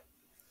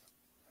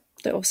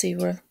obviously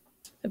were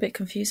a bit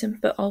confusing,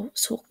 but I'll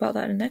talk about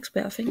that in the next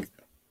bit, I think.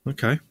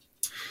 Okay.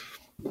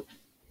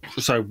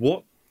 So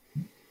what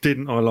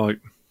didn't I like?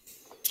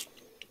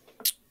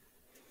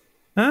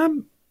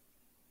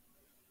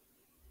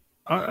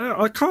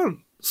 I can't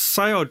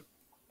say I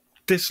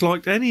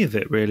disliked any of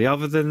it really,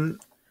 other than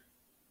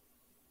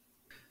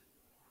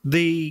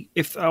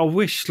if I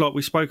wish, like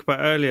we spoke about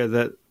earlier,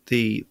 that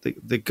the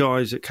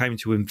guys that came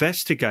to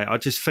investigate, I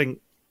just think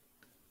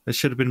there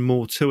should have been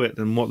more to it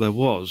than what there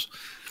was.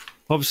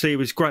 Obviously, it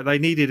was great. They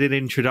needed an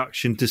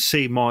introduction to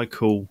see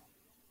Michael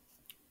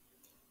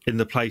in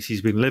the place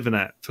he's been living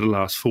at for the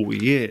last 40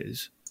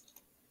 years.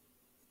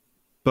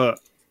 But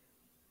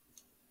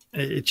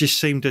it just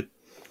seemed a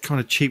kind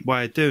of cheap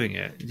way of doing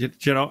it. Do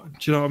you know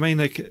what I mean?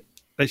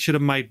 They should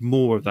have made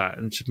more of that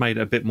and just made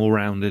it a bit more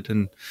rounded.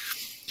 And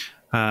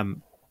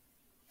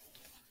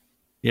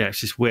yeah,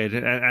 it's just weird.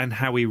 And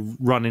how we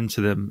run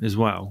into them as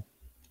well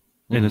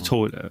in a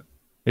toilet.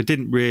 It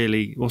didn't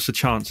really... What's the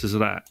chances of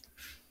that?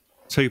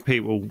 Two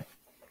people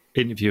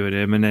interviewing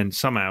him, and then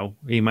somehow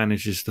he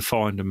manages to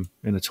find them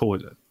in a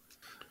toilet.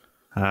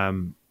 A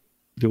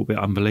little bit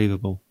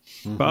unbelievable.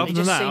 But other He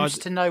than just that, seems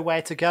to know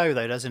where to go,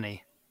 though, doesn't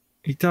he?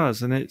 he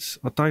does, and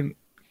I don't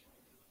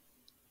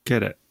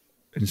get it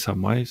in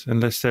some ways,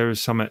 unless there is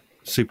something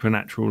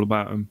supernatural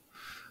about him.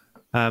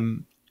 I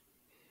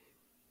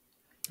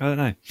don't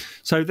know.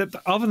 So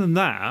other than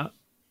that,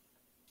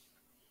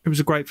 it was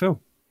a great film.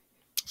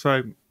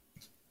 So,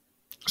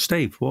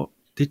 Steve, what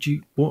did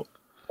you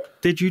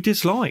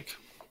dislike?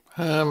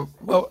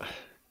 Well,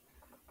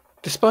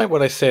 despite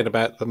what I said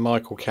about the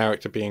Michael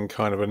character being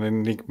kind of an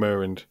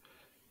enigma and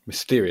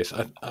mysterious,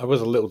 I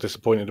was a little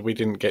disappointed that we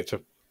didn't get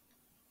to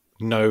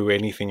know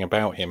anything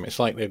about him. It's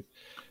like they'd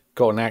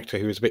got an actor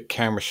who was a bit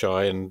camera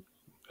shy and,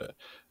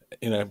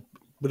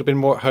 would have been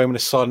more at home in a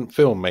silent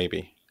film,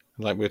 maybe,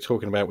 like we were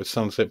talking about with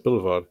Sunset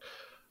Boulevard.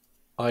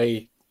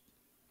 I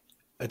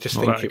just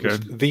think it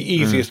was the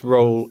easiest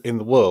role in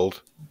the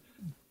world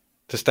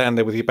to stand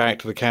there with your back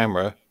to the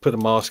camera, put a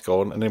mask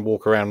on, and then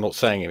walk around not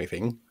saying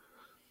anything.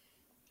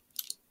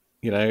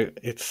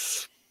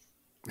 It's...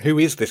 Who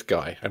is this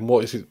guy? And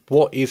what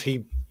is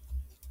he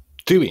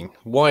doing?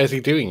 Why is he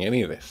doing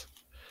any of this?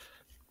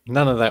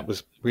 none of that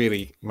was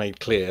really made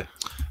clear.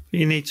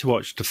 You need to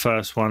watch the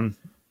first one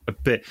a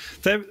bit.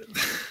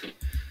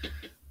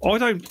 I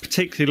don't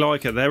particularly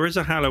like it. There is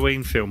a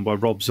Halloween film by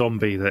Rob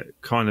Zombie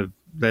that kind of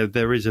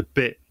there is a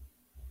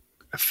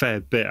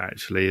fair bit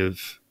actually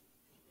of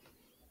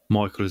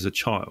Michael as a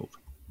child.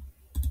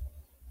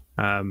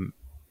 But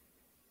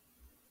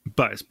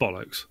it's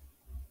bollocks.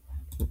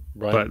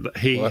 Right. But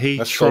he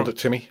that's sold it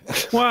to me.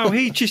 Well,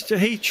 he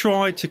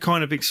tried to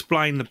kind of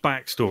explain the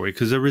backstory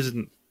because there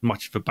isn't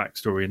much of a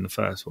backstory in the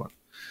first one.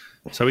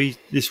 So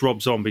this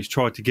Rob Zombie's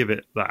tried to give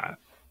it that,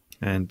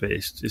 but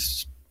it's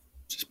just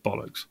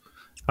bollocks.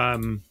 I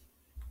was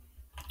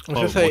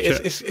going to say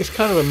it's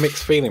kind of a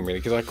mixed feeling really,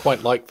 because I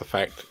quite like the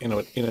fact, in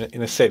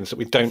a sense, that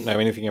we don't know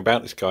anything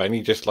about this guy and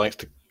he just likes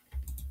to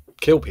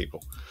kill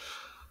people.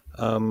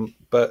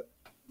 But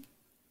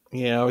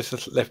yeah, I was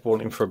just left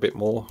wanting for a bit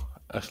more.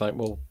 I was like,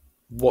 well,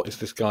 what is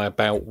this guy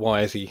about?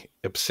 Why is he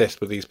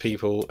obsessed with these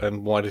people,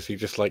 and why does he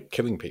just like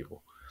killing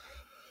people?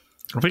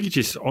 I think he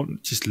just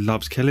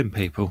loves killing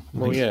people.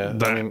 Well, yeah,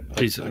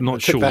 he's I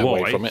not took sure that why.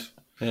 away from it.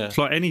 Yeah. It's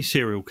like any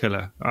serial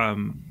killer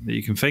that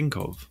you can think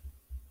of.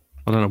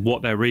 I don't know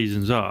what their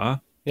reasons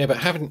are. Yeah, but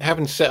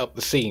having set up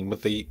the scene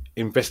with the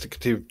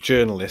investigative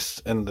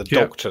journalists and the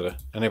doctor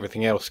and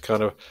everything else,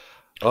 kind of,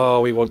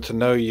 oh, we want to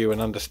know you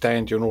and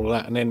understand you and all of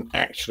that, and then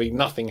actually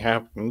nothing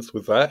happens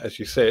with that, as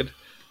you said.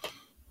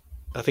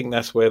 I think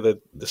that's where the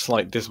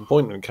slight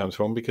disappointment comes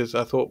from, because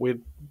I thought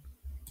we'd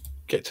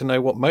get to know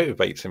what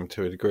motivates him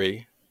to a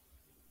degree.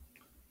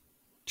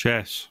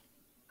 Jess.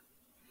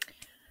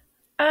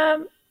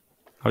 I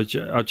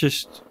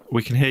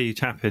we can hear you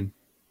tapping.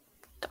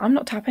 I'm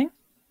not tapping.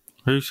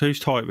 Who's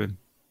typing?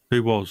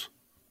 Who was?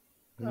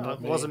 No, it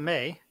wasn't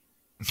me.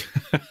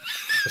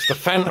 It's the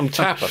Phantom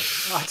Tapper.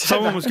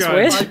 Someone was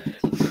That's going.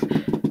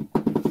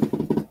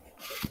 weird.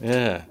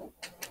 Yeah.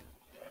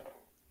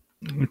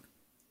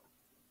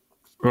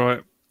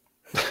 Right.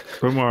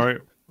 Don't worry.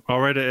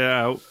 I'll edit it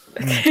out.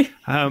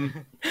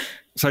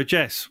 So,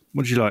 Jess,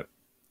 what did you like?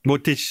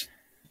 What didn't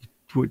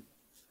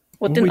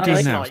we I do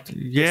like? now?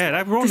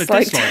 Yeah, we're on the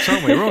Disliked. dislikes,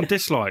 aren't we? We're on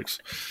dislikes.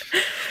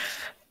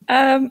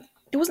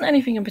 There wasn't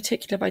anything in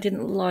particular that I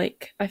didn't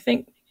like. I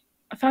think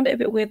I found it a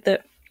bit weird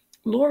that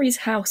Laurie's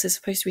house is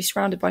supposed to be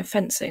surrounded by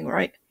fencing,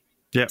 right?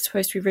 Yeah. It's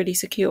supposed to be really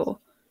secure.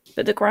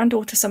 But the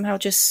granddaughter somehow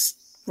just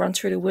runs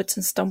through the woods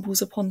and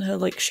stumbles upon her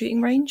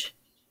shooting range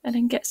and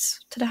then gets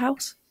to the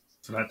house.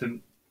 So that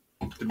didn't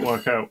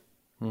work out.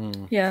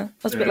 Yeah. I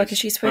was a bit like, is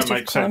she supposed to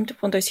have makes climbed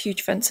up one of those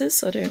huge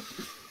fences? I don't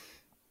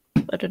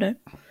know.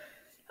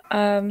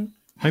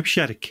 Maybe she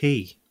had a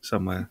key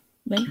somewhere.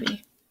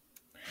 Maybe.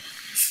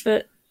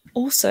 But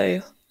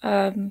also,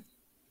 I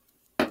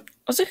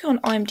was looking on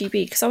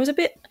IMDb because I was a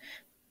bit...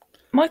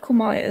 Michael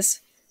Myers,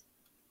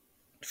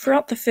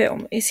 throughout the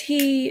film, is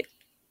he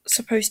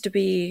supposed to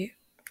be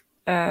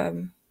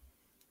kind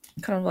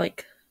of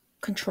like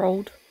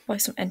controlled by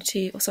some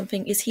entity or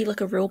something? Is he like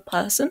a real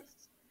person?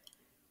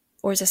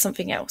 Or is there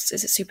something else?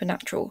 Is it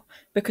supernatural?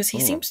 Because he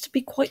seems to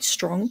be quite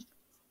strong,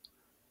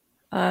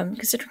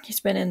 considering he's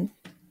been in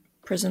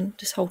prison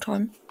this whole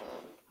time.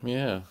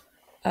 Yeah.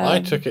 I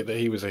took it that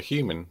he was a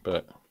human,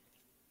 but...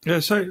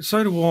 Yeah, so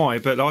do I,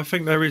 but I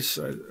think there is,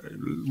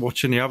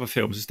 watching the other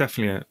films, there's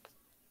definitely a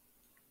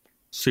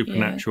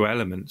supernatural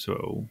element to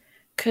it all.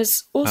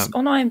 Because also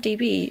on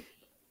IMDb,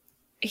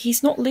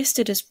 he's not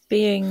listed as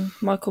being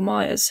Michael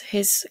Myers.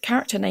 His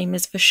character name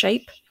is The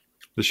Shape.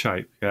 The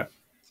Shape, yeah.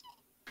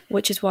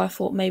 Which is why I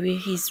thought maybe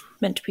he's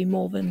meant to be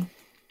more than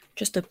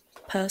just a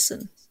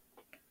person.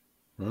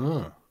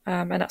 And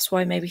that's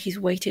why maybe he's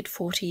waited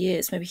 40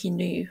 years. Maybe he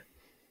knew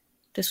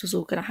this was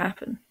all going to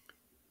happen.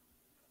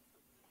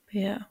 But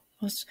yeah,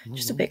 I was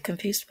just a bit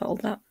confused about all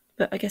that.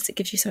 But I guess it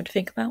gives you something to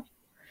think about.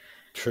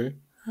 True.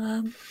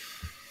 And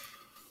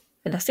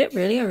that's it,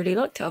 really. I really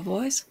liked it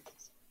otherwise.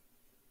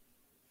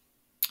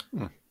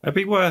 It'd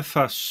be worth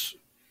us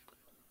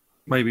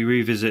maybe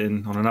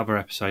revisiting on another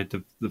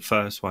episode the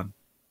first one.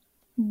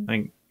 I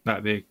think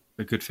that'd be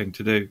a good thing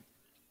to do.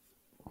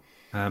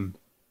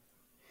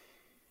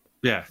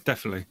 Yeah,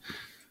 definitely.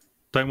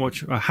 Don't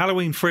watch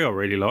Halloween 3 I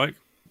really like,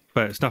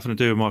 but it's nothing to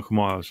do with Michael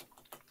Myers.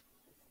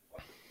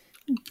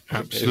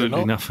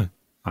 Absolutely nothing.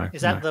 No,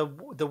 Is that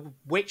the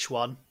witch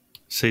one?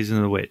 Season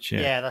of the Witch, yeah.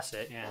 Yeah, that's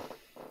it, yeah.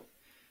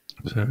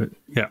 So,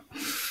 yeah.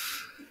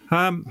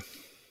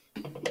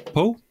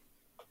 Paul?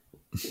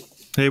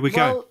 Here we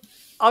Well, go.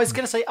 I was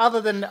going to say,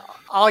 other than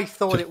I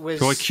thought it was...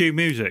 Do I cue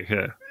music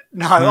here?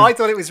 No, I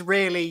thought it was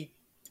really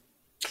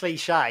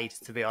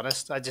cliched, to be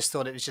honest. I just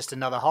thought it was just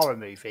another horror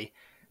movie.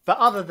 But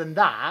other than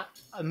that,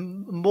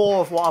 more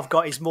of what I've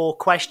got is more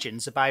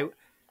questions about...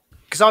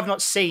 Because I've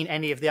not seen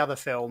any of the other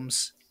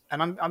films,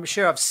 and I'm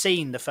sure I've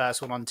seen the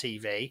first one on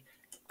TV,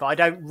 but I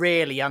don't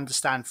really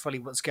understand fully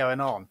what's going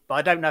on. But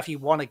I don't know if you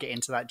want to get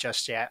into that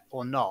just yet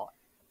or not.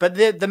 But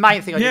the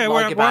main thing I didn't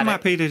like about I'm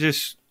happy to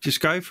just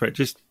go for it.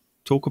 Just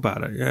talk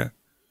about it, yeah.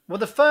 Well,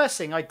 the first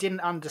thing I didn't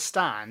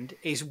understand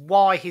is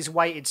why he's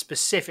waited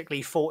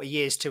specifically 40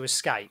 years to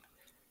escape.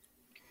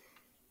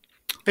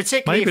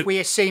 Particularly if we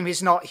assume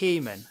he's not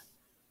human.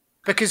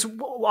 Because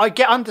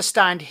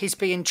understand he's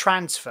being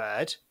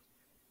transferred,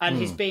 and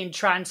he's being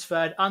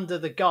transferred under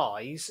the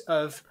guise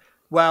of,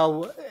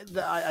 well,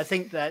 I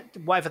think that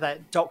whatever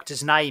that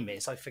doctor's name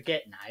is, I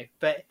forget now,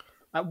 but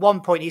at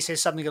one point he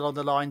says something along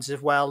the lines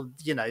of, well,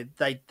 you know,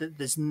 they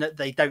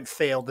don't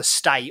feel the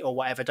state or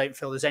whatever, don't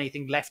feel there's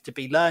anything left to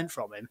be learned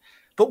from him.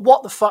 But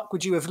what the fuck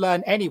would you have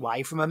learned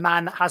anyway from a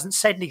man that hasn't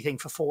said anything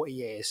for 40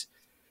 years?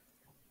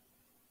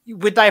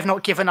 Would they have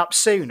not given up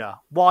sooner?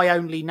 Why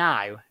only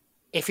now?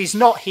 If he's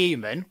not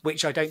human,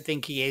 which I don't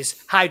think he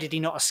is, how did he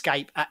not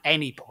escape at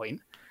any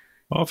point?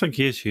 Well, I think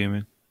he is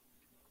human.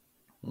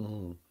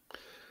 Well,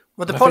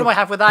 the problem I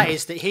have with that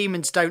is that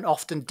humans don't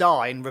often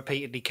die and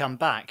repeatedly come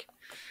back.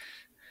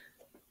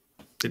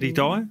 Did he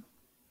die?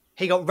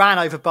 He got ran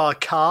over by a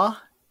car.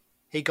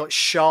 He got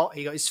shot.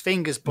 He got his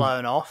fingers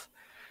blown off.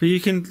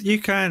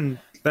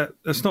 But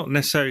that's not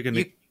necessarily going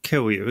to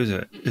kill you, is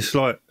it? It's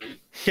like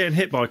getting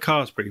hit by a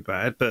car is pretty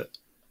bad, but...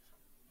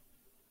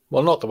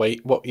 Well, not the way...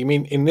 What, you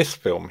mean in this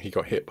film he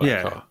got hit by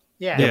a car?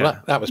 Yeah.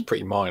 Well, that was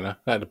pretty minor.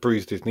 That had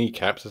bruised his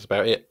kneecaps. That's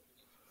about it.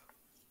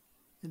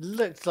 It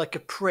looked like a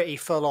pretty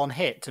full-on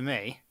hit to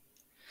me.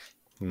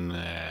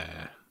 Nah.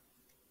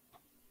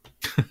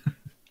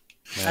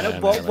 And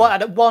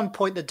at one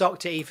point, the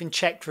doctor even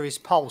checked for his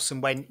pulse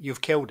and went,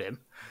 "You've killed him."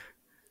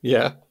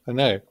 Yeah, I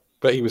know.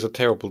 But he was a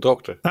terrible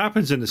doctor. That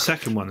happens in the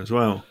second one as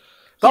well.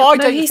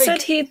 But he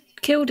said he had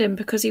killed him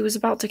because he was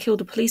about to kill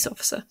the police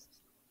officer.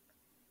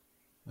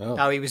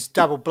 Oh, he was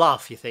double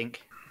bluff, you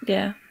think?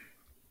 Yeah.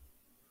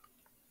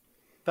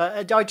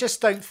 But I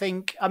just don't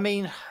think... I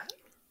mean,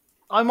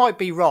 I might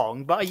be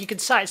wrong, but you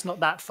could say it's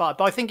not that far.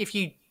 But I think if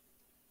you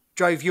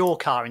drove your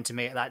car into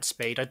me at that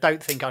speed, I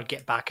don't think I'd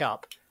get back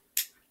up.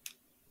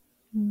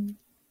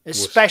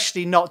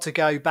 Especially not to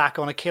go back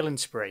on a killing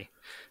spree.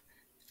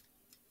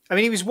 I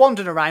mean, he was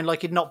wandering around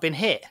like he'd not been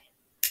hit.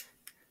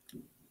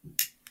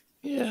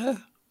 Yeah.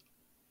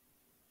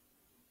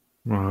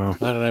 Wow. I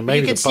don't know.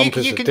 Maybe the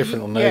bumpers are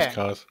different on those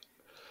cars.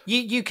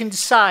 You can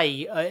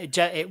say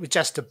it was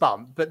just a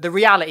bump, but the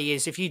reality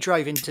is if you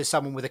drove into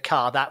someone with a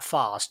car that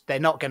fast, they're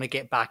not going to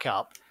get back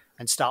up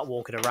and start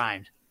walking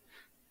around.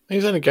 He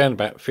was only going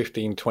about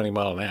 15, 20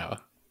 mile an hour.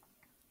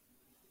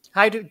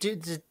 How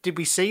did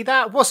we see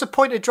that? What's the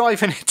point of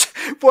driving it?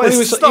 He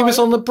was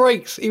on the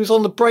brakes. He was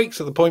on the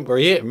brakes at the point where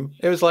he hit him.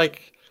 It was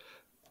like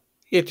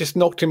it just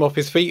knocked him off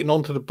his feet and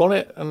onto the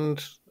bonnet. And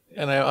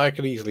you know, I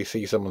could easily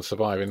see someone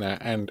surviving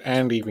that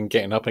and even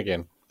getting up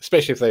again,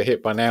 especially if they're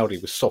hit by an Audi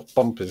with soft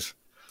bumpers,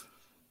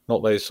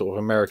 not those sort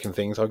of American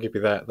things. I'll give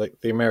you that. Like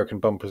the American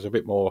bumpers are a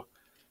bit more,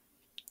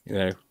 you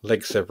know,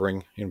 leg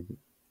severing in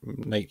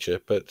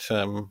nature. But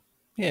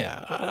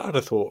yeah, I'd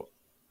have thought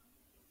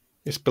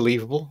it's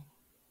believable.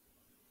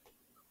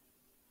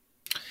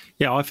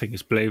 Yeah, I think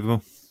it's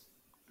believable.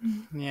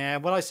 Yeah,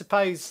 well, I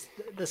suppose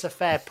that's a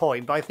fair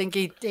point, but I think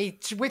he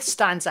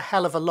withstands a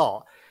hell of a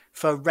lot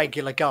for a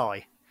regular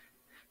guy.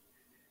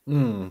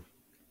 Yeah,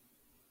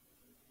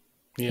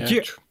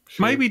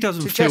 maybe he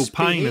doesn't feel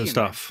pain and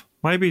stuff.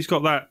 Maybe he's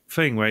got that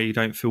thing where you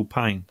don't feel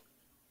pain,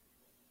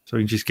 so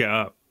he can just get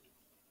up.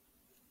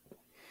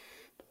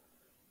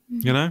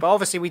 You know? But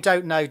obviously we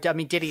don't know. I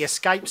mean, did he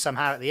escape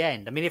somehow at the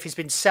end? I mean, if he's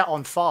been set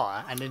on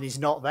fire and then he's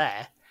not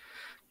there...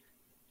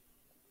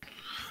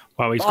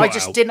 Well, I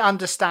just didn't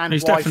understand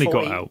he's why definitely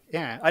 40, got out.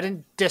 Yeah, I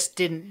didn't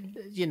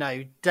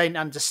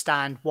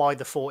understand why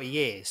the 40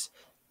 years.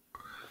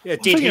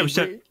 Did he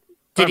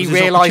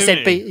realise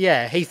it'd be?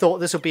 Yeah, he thought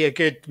this will be a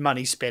good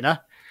money spinner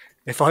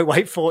if I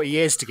wait 40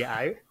 years to get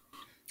out.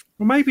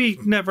 Well, maybe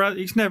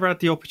he's never had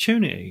the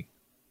opportunity.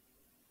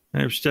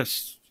 It was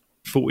just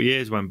 40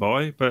 years went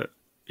by, but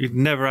he'd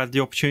never had the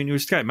opportunity to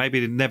escape.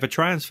 Maybe they'd never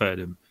transferred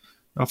him.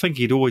 I think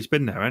he'd always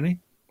been there, hadn't he?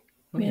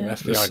 Yeah.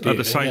 That's the idea. At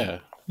the same,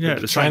 yeah,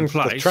 the same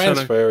place. The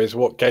transfer is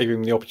what gave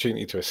him the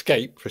opportunity to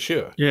escape, for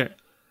sure. Yeah,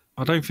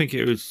 I don't think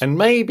it was... And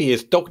maybe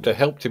his doctor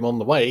helped him on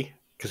the way,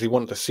 because he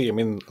wanted to see him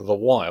in the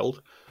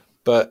wild,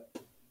 but,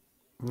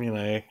 you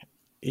know,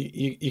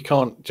 you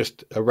can't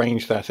just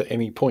arrange that at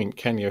any point,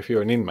 can you, if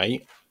you're an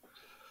inmate?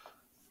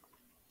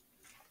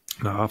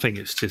 No, I think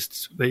it's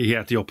just that he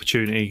had the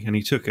opportunity and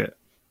he took it.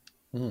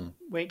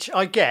 Which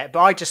I get,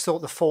 but I just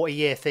thought the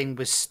 40-year thing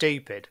was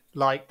stupid.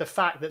 Like, the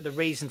fact that the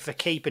reason for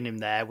keeping him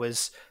there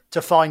was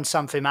to find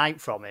something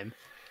out from him.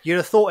 You'd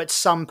have thought at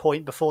some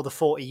point before the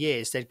 40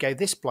 years, they'd go,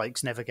 this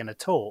bloke's never going to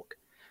talk.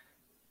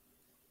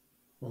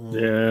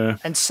 Yeah.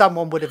 And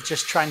someone would have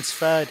just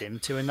transferred him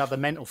to another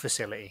mental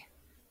facility.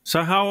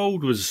 So how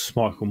old was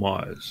Michael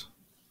Myers?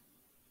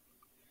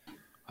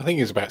 I think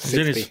he was about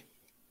 60.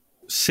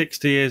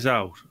 60 years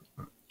old.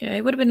 Yeah,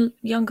 he would have been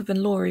younger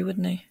than Laurie,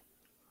 wouldn't he?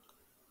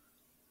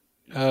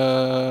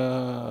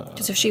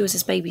 Because if she was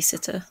his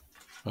babysitter.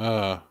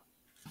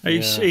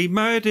 He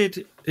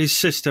murdered his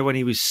sister when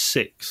he was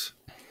 6.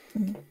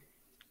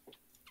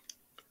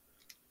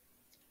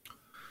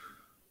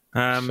 So,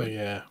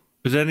 yeah.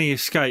 But then he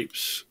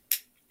escapes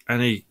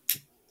and he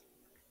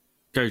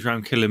goes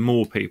around killing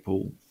more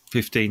people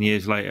 15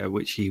 years later,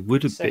 which he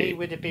would have So been. he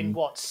would have been,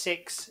 what,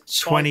 6?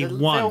 21.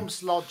 By the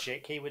film's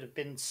logic, he would have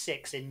been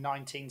 6 in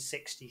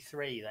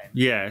 1963 then.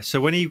 Yeah, so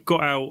when he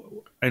got out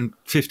and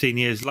 15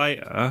 years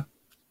later,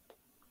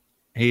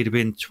 he'd have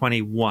been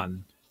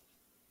 21.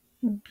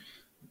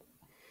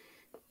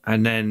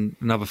 And then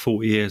another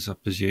 40 years, I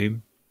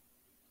presume.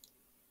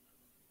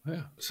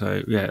 Yeah.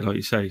 So, yeah, like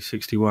you say,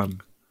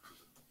 61.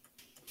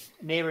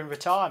 Nearing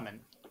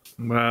retirement.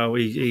 Well,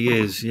 he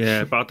is,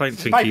 yeah, but I don't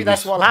think Maybe he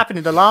that's was... what happened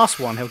in the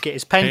last one. He'll get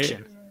his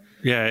pension.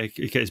 Yeah, he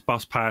gets his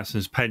bus pass and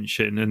his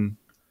pension, and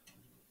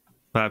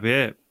that'd be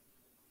it.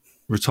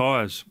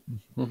 Retires.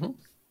 Why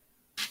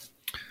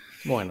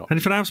not?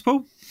 Anything else,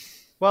 Paul?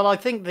 Well, I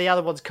think the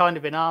other one's kind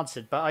of been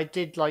answered, but I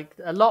did like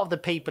a lot of the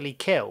people he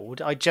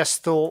killed. I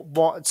just thought,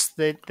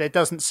 there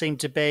doesn't seem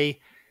to be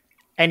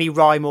any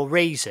rhyme or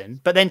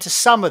reason. But then to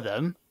some of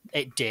them,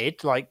 it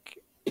did. Like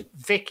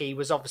Vicky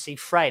was obviously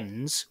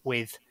friends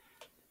with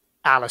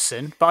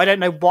Alison, but I don't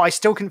know why. I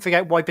still couldn't figure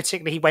out why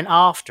particularly he went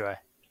after her.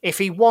 If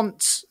he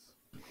wants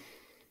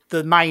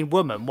the main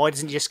woman, why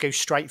doesn't he just go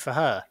straight for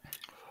her?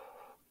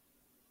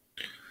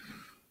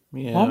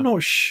 Yeah. I'm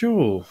not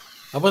sure.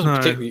 I wasn't No.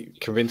 particularly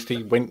convinced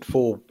he went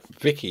for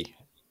Vicky.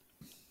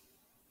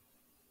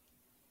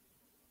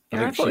 Yeah,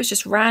 I think thought it was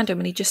just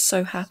random, and he just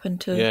so happened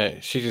to. Yeah,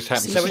 she just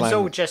happened So to it's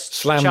all just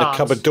slam the chance.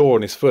 cupboard door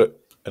on his foot,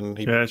 and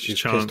Yeah, it's he's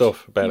just chance. pissed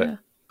off about Yeah. it.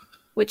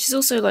 Which is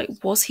also like,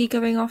 was he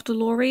going after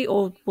Laurie,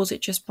 or was it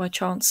just by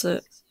chance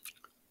that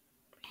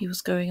he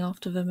was going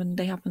after them and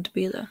they happened to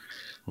be there?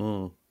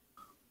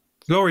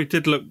 Laurie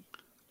did look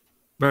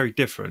very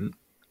different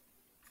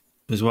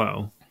as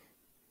well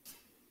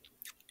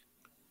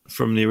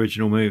from the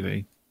original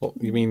movie.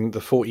 What, you mean the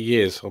 40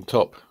 years on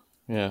top?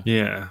 Yeah.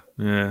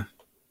 Yeah.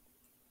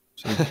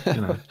 So,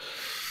 you know,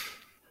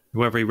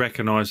 whether he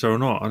recognised her or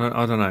not,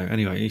 I don't know.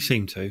 Anyway, he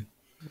seemed to.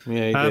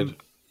 Yeah, he did.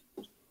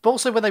 But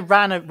also, when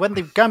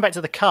they going back to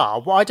the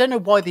car, well, I don't know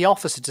why the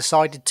officer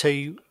decided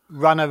to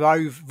run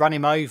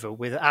him over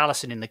with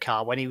Alison in the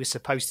car when he was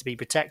supposed to be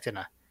protecting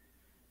her.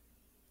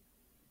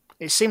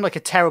 It seemed like a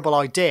terrible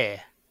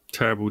idea.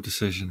 Terrible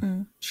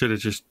decision. Should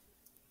have just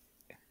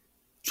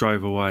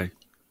drove away.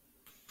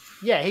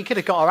 Yeah, he could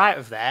have got her out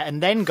of there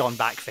and then gone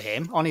back for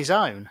him on his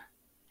own.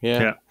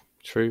 Yeah,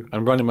 true.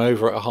 And run him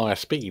over at a higher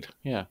speed.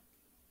 Yeah.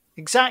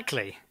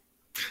 Exactly.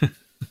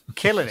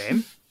 Killing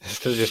him.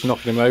 Instead of just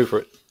knocking him over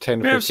at 10,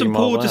 We have 15 some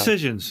miles poor an hour.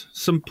 decisions.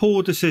 Some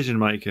poor decision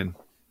making.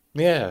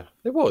 Yeah,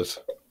 it was.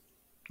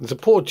 There's a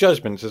poor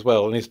judgment as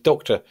well. And his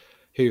doctor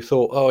who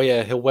thought, oh,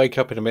 yeah, he'll wake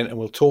up in a minute and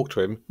we'll talk to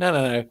him.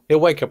 No. He'll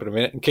wake up in a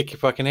minute and kick your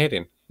fucking head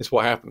in. It's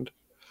what happened.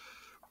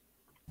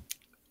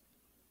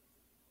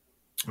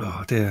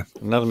 Oh dear.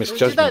 Another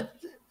misjudgment.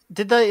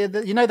 Did they?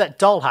 You know that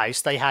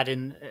dollhouse they had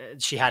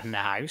she had in the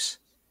house.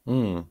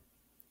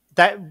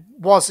 That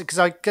was because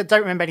I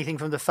don't remember anything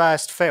from the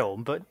first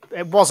film, but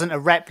it wasn't a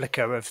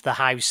replica of the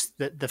house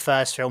that the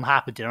first film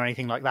happened in, or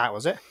anything like that,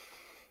 was it?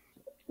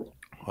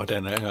 I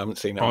don't know. I haven't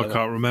seen it. I either.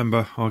 can't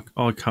remember.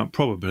 I can't.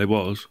 Probably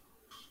was.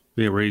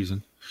 Be a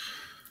reason.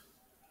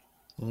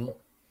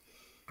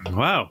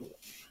 Wow.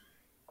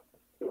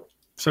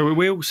 So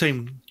we all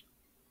seem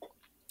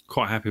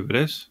quite happy with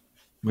this.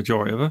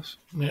 Majority of us.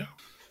 Yeah.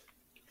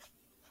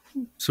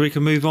 So we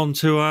can move on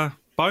to our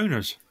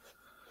boners.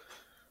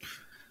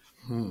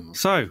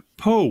 So,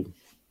 Paul,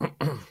 what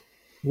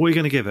are you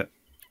going to give it?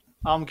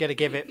 I'm going to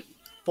give it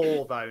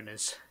 4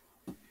 boners.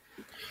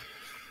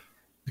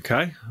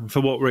 Okay. And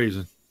for what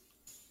reason?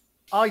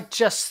 I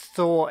just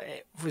thought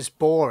it was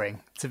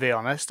boring, to be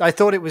honest. I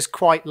thought it was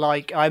quite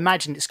like, I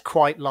imagine it's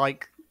quite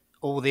like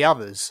all the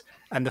others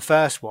and the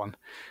first one.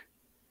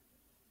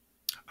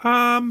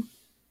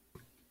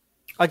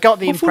 I I got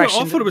the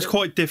impression. I thought it was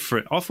quite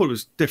different. I thought it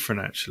was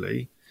different,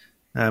 actually.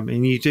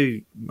 And you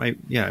do,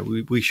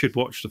 we should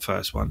watch the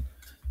first one.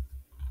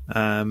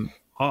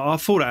 I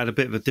thought it had a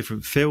bit of a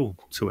different feel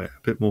to it,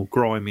 a bit more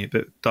grimy, a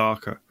bit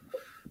darker.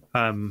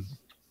 I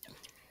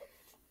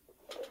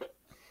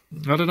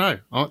don't know.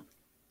 I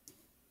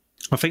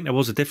think there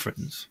was a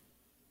difference.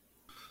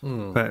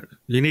 But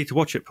you need to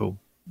watch it, Paul.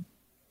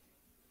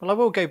 Well, I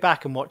will go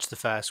back and watch the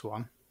first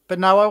one. But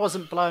no, I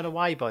wasn't blown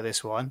away by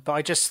this one. But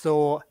I just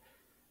thought,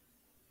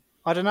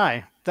 I don't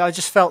know. I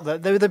just felt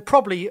that there were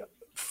probably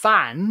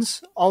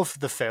fans of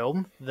the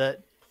film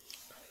that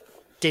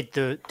did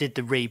the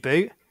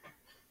reboot.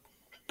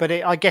 But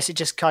I guess it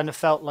just kind of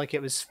felt like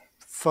it was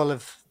full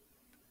of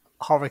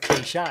horror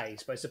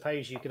cliches. But I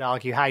suppose you could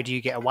argue, how do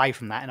you get away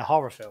from that in a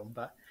horror film?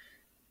 But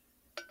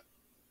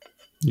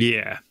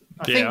Yeah.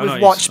 I think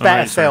we've watched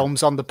better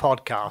films on the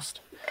podcast.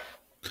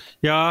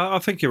 Yeah, I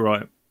think you're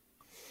right.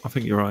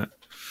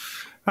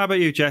 How about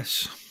you,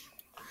 Jess?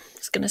 I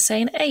was going to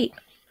say an 8.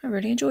 I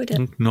really enjoyed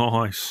it.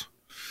 Nice.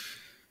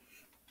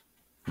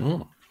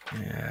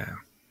 Yeah.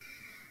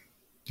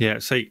 Yeah,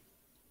 see,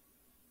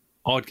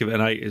 I'd give it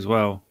an 8 as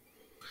well.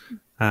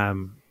 I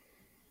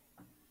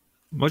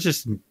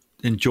just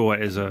enjoy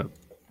it as I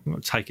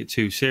don't take it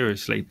too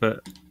seriously,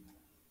 but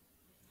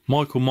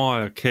Michael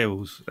Myers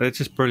kills. It's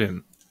just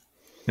brilliant.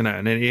 You know,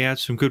 and then he had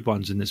some good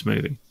ones in this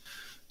movie.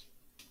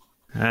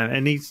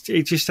 And he's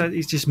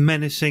just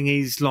menacing.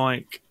 He's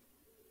like,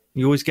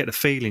 you always get the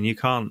feeling you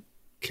can't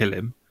kill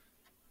him.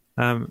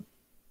 And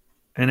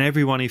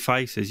everyone he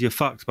faces, you're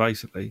fucked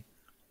basically.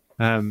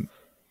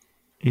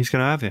 He's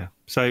going to have you.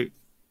 So,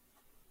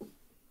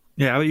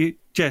 yeah,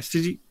 Jess,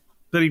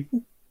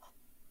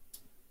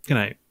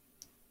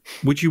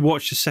 would you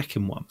watch the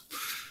second one?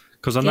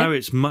 Because I know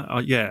it's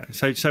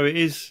So it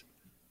is.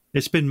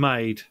 It's been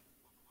made,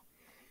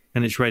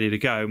 and it's ready to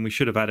go. And we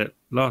should have had it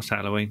last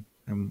Halloween,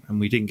 and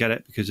we didn't get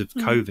it because of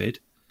COVID.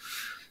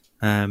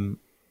 And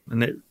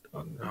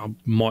I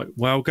might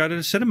well go to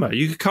the cinema.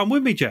 You could come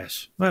with me,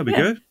 Jess. That'd be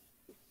good.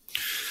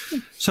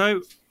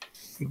 So,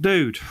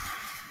 dude,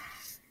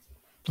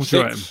 what's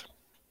your rating?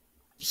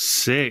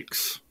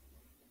 6.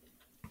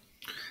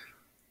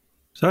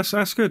 So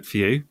that's good for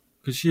you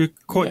because you're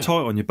quite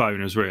tight on your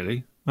boners,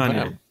 really, aren't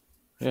you?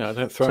 Yeah, I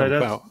don't throw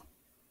them about.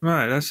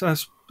 Right,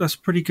 that's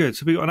pretty good.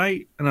 So we got an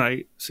 8, an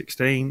 8,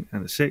 16,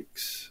 and a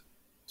 6,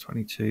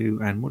 22,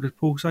 and what did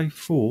Paul say?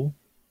 4,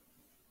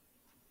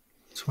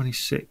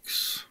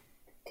 26.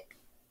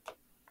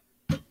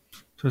 So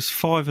it's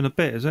 5 and a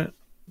bit, is it?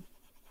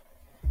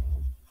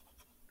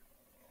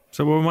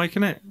 So we're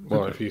making it?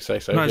 Well, if you say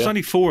so. No, it's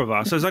only 4 of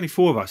us. There's only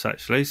 4 of us,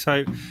 actually.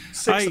 So 8,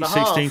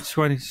 16,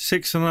 20,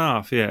 6 and a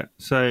half, yeah.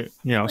 So,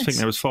 yeah, I was thinking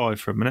there was 5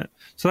 for a minute.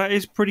 So that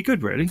is pretty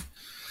good, really.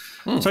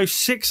 So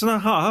 6 and a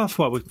half,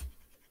 well, we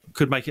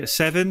could make it a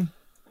 7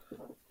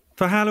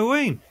 for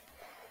Halloween.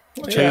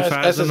 Well,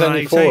 yeah, as there's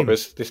only 4 of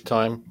us this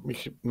time, we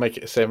should make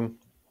it a 7.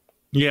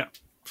 Yeah.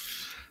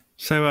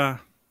 So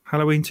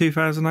Halloween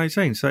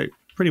 2018. So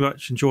pretty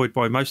much enjoyed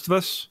by most of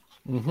us.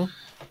 Mm-hmm.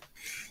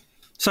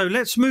 So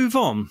let's move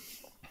on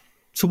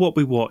to what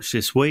we watched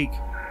this week.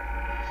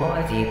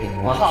 What have you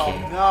been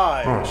watching? Oh,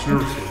 no. Oh,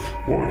 seriously,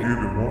 what have you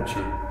been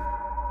watching?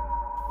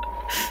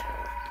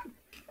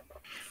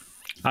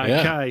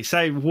 Okay,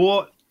 so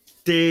what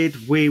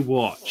did we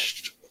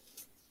watch?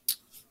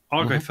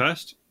 I'll go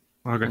first.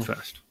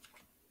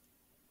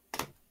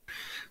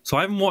 So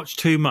I haven't watched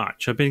too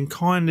much. I've been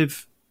kind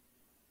of,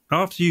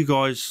 after you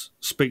guys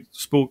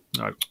spoke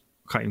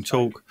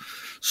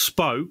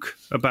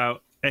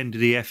about End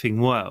of the Effing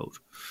World,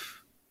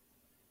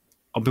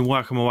 I've been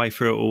working my way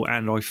through it all,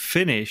 and I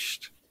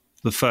finished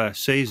the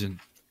first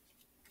season.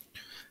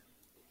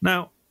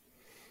 Now,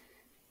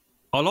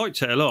 I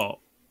liked it a lot,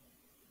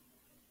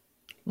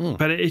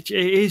 but it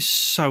is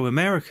so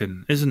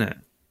American, isn't it?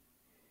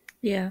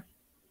 Yeah.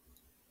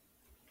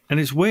 And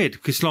it's weird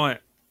because,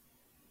 like,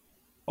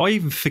 I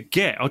even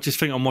forget. I just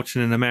think I'm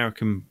watching an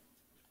American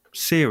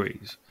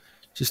series.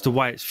 Just the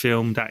way it's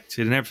filmed,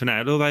 acted, and everything.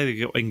 Although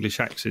they've got English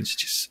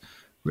accents,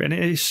 and it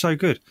is so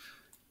good.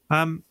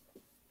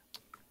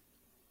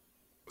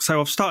 So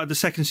I've started the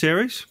second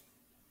series.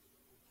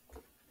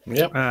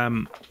 Yep.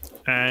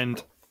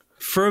 And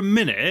for a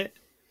minute,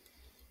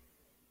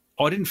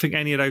 I didn't think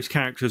any of those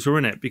characters were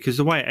in it because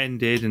the way it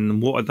ended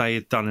and what they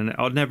had done in it,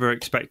 I'd never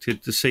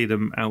expected to see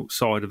them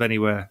outside of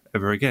anywhere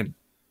ever again.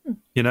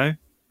 You know?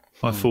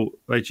 I thought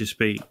they'd just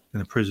be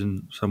in a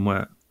prison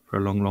somewhere for a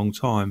long, long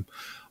time.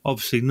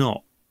 Obviously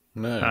not.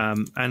 No.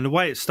 And the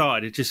way it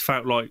started, it just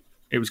felt like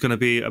it was going to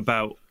be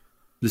about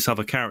this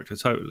other character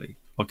totally.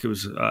 Like it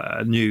was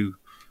a new...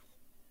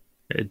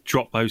 It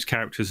dropped those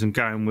characters and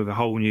going with a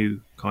whole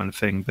new kind of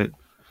thing, but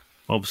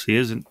obviously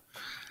isn't.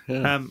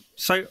 Yeah.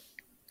 So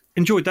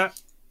enjoyed that.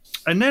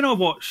 And then I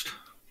watched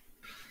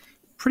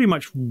pretty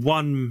much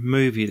one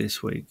movie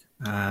this week.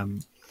 I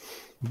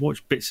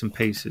watched bits and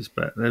pieces,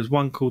 but there's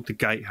one called The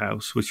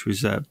Gatehouse, which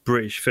was a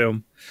British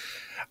film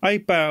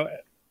about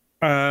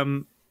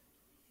a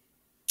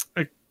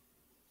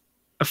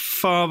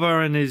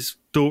father and his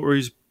daughter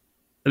who's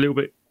a little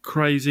bit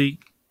crazy,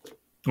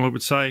 I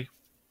would say.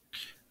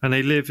 And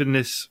they live in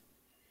it's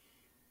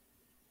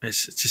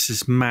just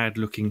this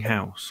mad-looking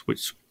house,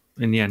 which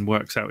in the end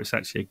works out it's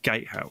actually a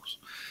gatehouse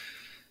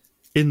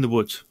in the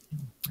woods.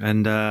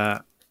 And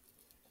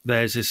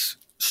there's this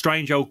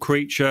strange old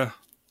creature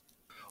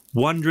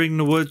wandering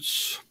the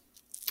woods,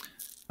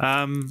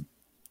 and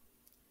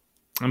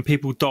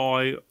people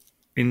die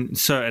in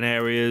certain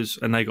areas,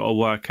 and they got to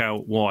work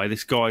out why.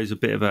 This guy's a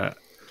bit of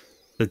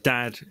the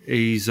dad,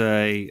 he's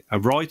a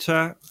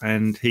writer,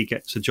 and he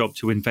gets a job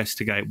to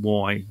investigate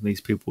why these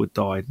people had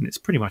died, and it's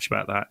pretty much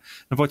about that.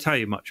 And if I tell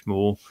you much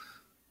more,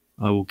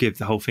 I will give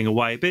the whole thing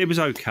away, but it was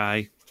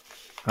okay.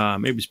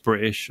 It was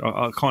British.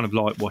 I kind of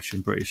like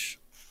watching British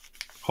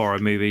horror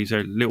movies.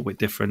 They're a little bit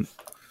different,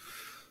 a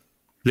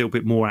little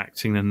bit more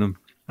acting than them.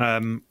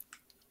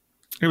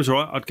 It was all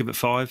right. I'd give it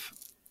 5.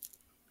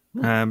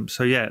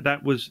 So yeah,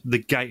 that was The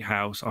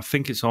Gatehouse. I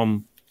think it's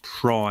on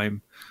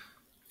Prime.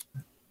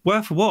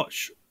 Worth a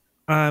watch.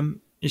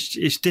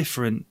 It's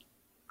different,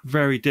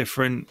 very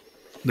different.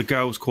 The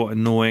girl's quite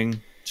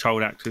annoying.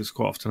 Child actors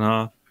quite often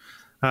are.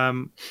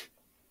 And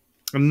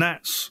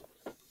that's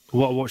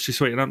what I watched this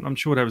week. And I'm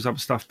sure there was other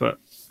stuff, but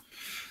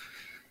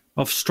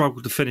I've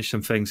struggled to finish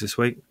some things this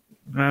week.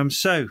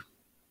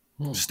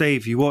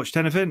 Steve, you watched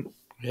anything?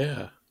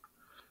 Yeah.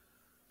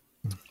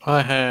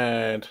 I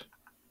had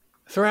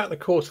throughout the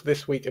course of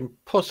this week, and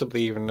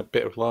possibly even a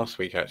bit of last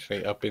week,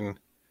 actually, I've been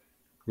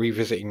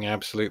revisiting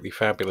Absolutely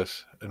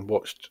Fabulous and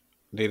watched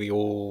nearly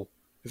all.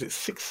 Is it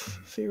 6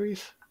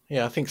 series?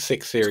 Yeah, I think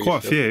 6 series. It's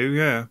quite a few,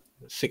 yeah.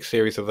 6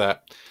 series of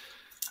that.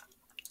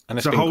 And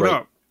it's Does it been hold great.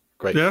 up?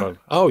 Great Yeah? fun.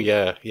 Oh,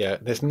 yeah, yeah.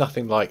 There's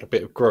nothing like a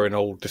bit of growing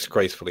old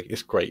disgracefully.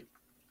 It's great.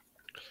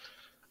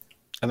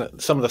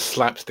 And some of the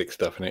slapstick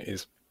stuff in it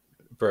is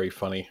very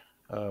funny.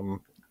 I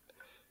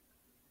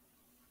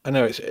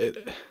know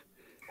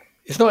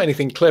it's not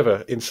anything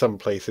clever in some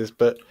places,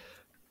 but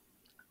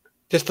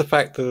just the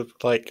fact that,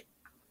 like,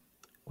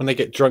 when they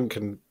get drunk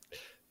and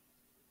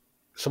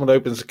someone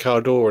opens the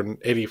car door and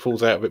Eddie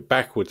falls out of it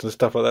backwards and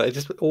stuff like that, it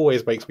just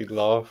always makes me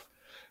laugh.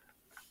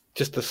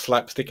 Just the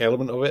slapstick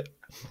element of it.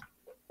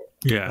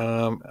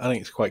 Yeah. I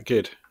think it's quite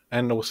good.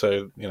 And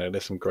also, you know,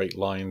 there's some great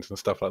lines and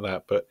stuff like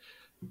that, but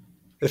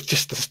it's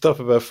just the stuff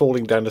of her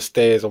falling down the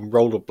stairs on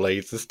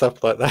rollerblades and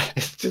stuff like that.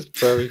 It's just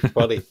very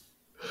funny.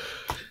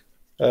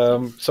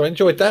 So I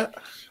enjoyed that.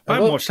 I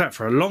haven't watched that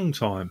for a long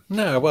time.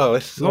 No, well,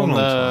 it's Long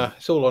time.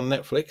 it's all on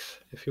Netflix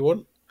if you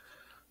want.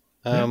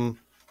 And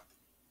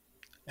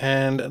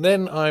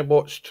then I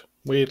watched,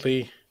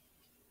 weirdly,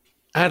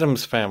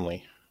 Addams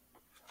Family.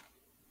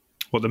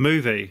 What, the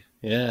movie?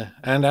 Yeah,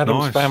 and Addams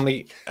Nice.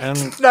 Family,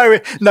 and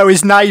No,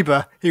 his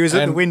neighbour. He was at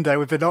the And- window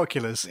with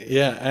binoculars.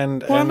 yeah,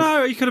 and Well, and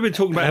no, you could have been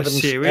talking about Addams, a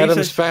series.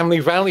 Addams Family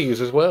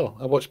Values as well.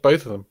 I watched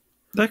both of them.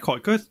 They're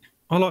quite good.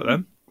 I like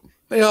them.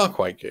 They are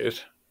quite good.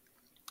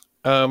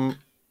 But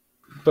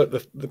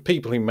the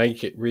people who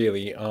make it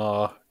really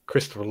are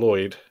Christopher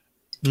Lloyd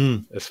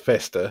as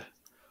Fester,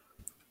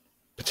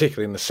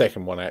 particularly in the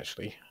second one,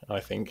 actually, I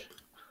think.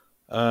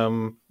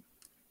 And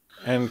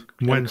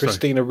Wednesday.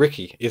 Christina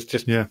Ricci is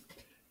just... Yeah.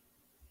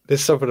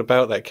 There's something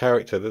about that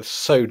character that's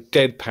so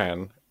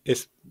deadpan.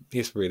 It's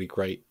really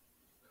great.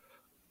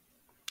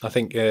 I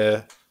think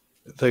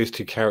those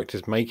two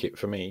characters make it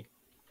for me.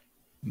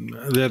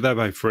 They're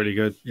both really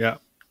good. Yeah.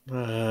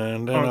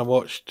 And then I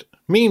watched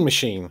Mean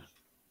Machine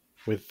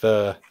with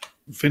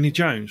Vinnie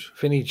Jones.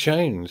 Vinnie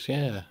Jones,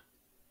 yeah.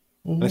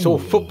 And it's all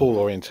football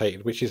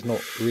orientated, which is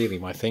not really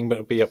my thing, but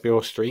it'll be up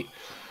your street.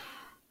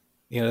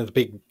 You know, the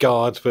big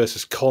guards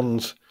versus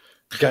cons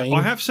game.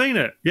 I have seen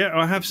it. Yeah,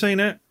 I have seen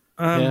it.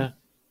 Yeah.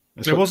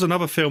 There was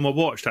another film I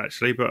watched,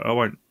 actually, but I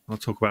won't. I'll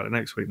talk about it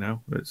next week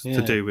now. It's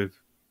to do with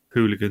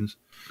hooligans.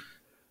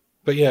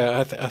 But yeah,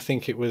 I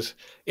think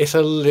it's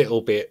a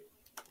little bit,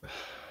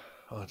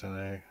 I don't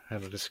know how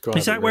to describe it.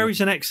 Is that where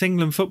he's an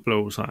ex-England footballer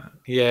or something?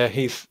 Yeah,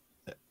 he's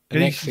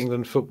an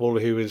ex-England footballer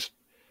who was,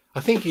 I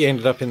think he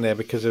ended up in there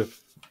because of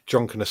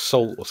drunken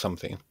assault or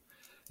something.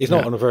 He's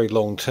not on a very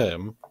long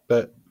term,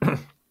 but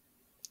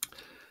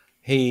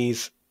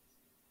he's,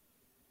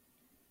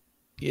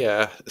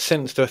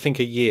 sentenced to, I think,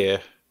 a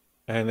year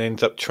and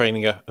ends up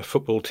training a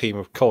football team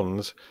of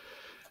cons.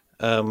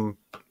 And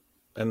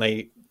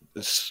they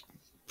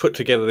put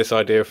together this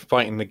idea of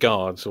fighting the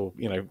guards or,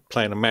 you know,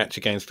 playing a match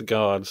against the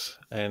guards.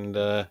 And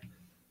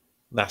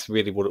that's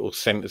really what it all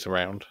centres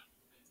around.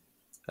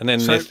 And then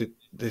there's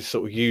this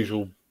sort of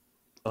usual,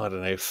 I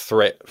don't know,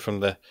 threat from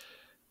the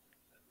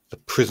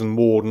prison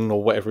warden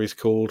or whatever he's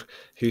called,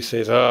 who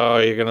says, "Oh,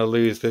 you're going to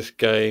lose this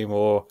game,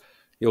 or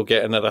you'll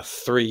get another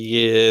 3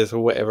 years,"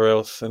 or whatever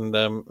else. And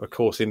of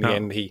course, in the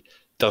end, he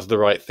does the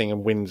right thing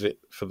and wins it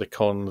for the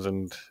cons,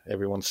 and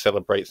everyone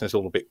celebrates. And it's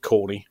all a bit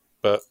corny,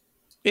 but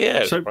yeah,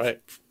 it's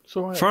right. It's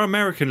all right. For our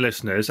American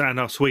listeners and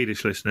our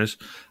Swedish listeners,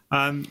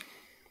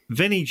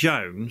 Vinnie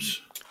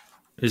Jones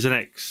is an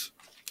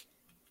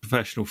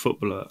ex-professional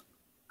footballer,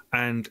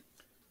 and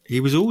he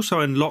was also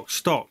in Lock,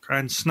 Stock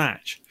and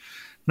Snatch.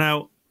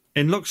 Now,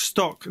 in Lock,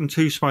 Stock and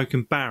Two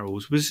Smoking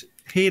Barrels, was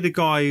he the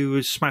guy who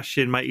was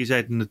smashing Matey's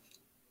head in the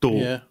door?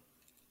 Yeah.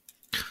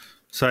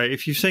 So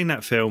if you've seen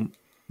that film,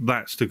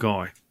 that's the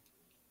guy.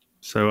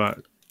 So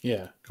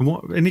Yeah.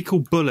 and he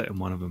called Bullet in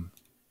one of them.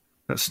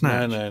 That's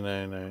Snatch.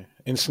 No.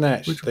 In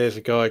Snatch, there's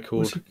a guy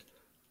called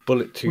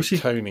Bullet Tooth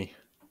Tony.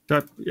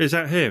 Is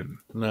that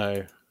him?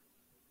 No,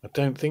 I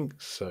don't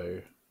think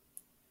so.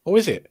 Or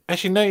is it?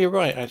 Actually, no, you're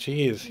right. Actually,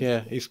 he is.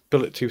 Yeah, he's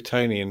Bullet Tooth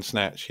Tony in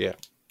Snatch. Yeah.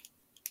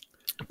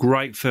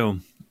 Great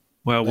film.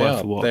 Well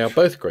worth a watch. They are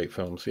both great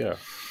films. Yeah.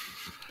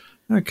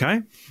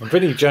 Okay. And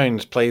Vinnie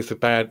Jones plays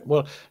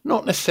well,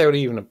 not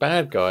necessarily even a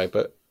bad guy,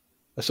 but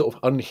a sort of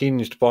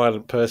unhinged,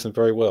 violent person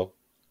very well.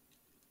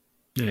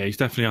 Yeah, he's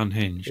definitely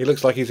unhinged. He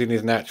looks like he's in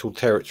his natural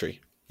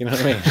territory. You know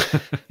what I mean?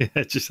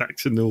 Yeah, just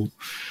acting all.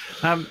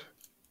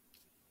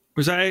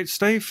 Was that it,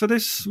 Steve, for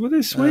this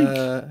week?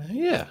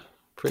 Yeah,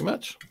 pretty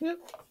much. Yeah.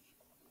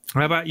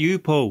 How about you,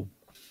 Paul?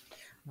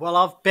 Well,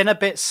 I've been a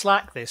bit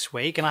slack this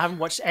week and I haven't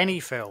watched any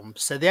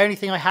films. So the only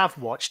thing I have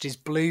watched is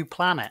Blue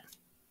Planet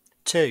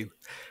 2.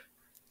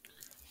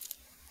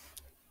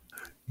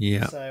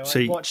 Yeah. So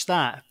I watched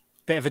that.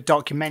 Bit of a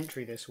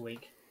documentary this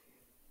week.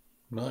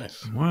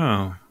 Nice.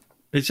 Wow.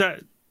 Is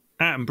that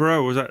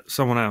Attenborough or is that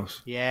someone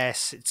else?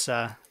 Yes, it's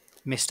Mr.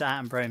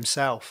 Attenborough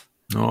himself.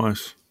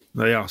 Nice.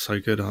 They are so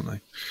good, aren't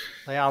they?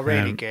 They are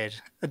really good.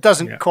 It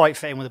doesn't quite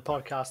fit in with the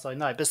podcast, I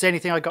know, but it's the only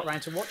thing I got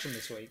around to watching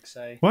this week.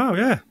 So. Wow,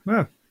 yeah.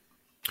 Well,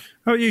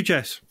 How about you,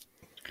 Jess?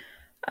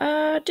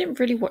 Didn't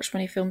really watch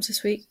many films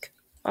this week.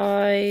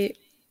 I,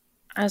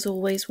 as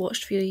always,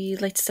 watched the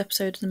latest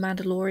episode of The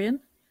Mandalorian.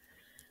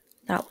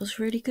 That was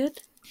really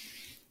good.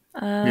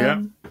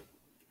 Yeah.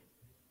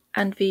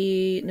 And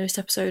the newest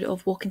episode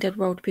of Walking Dead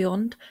World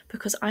Beyond,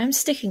 because I am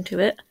sticking to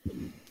it.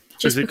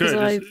 Is it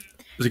good?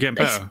 Is it getting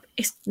better?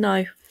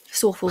 No,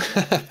 it's awful.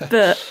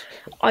 But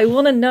I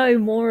want to know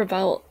more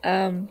about,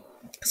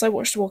 because I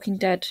watched Walking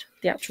Dead,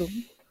 the actual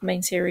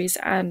main series,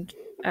 and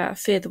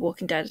Fear the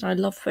Walking Dead, and I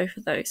love both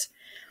of those.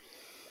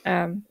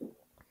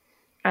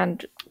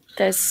 And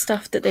there's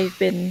stuff that they've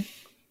been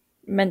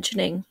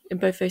mentioning in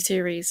both those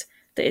series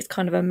that is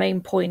kind of a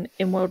main point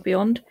in World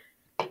Beyond.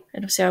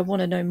 And obviously I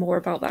want to know more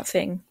about that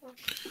thing.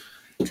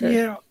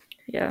 Yeah.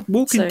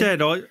 Walking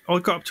Dead, I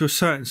got up to a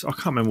certain... I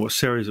can't remember what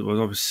series it was.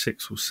 I was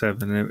 6 or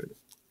 7.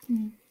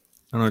 And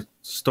I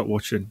stopped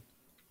watching.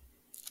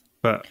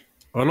 But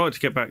I'd like to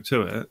get back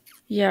to it.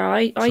 Yeah,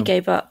 I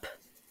gave up.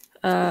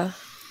 I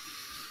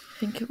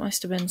think it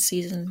must have been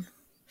season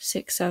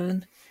 6,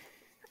 7.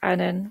 And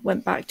then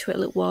went back to it a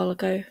little while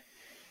ago.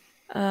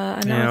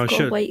 And now I've got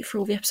to wait for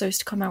all the episodes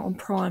to come out on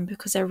Prime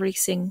because they're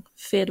releasing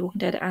Fear the Walking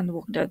Dead and The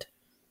Walking Dead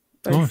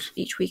both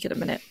each week at the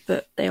minute,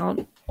 but they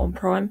aren't on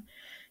Prime.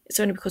 It's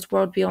only because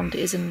World Beyond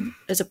is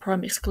a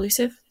Prime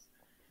exclusive.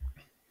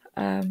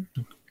 And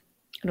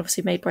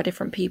obviously made by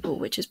different people,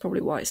 which is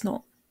probably why it's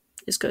not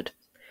as good.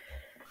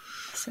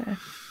 So...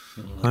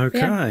 Okay.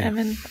 Yeah, and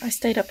then I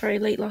stayed up very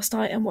late last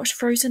night and watched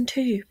Frozen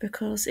 2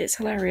 because it's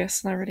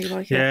hilarious and I really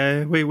like it.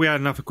 Yeah, we had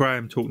enough of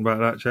Graham talking about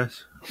that,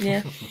 Jess.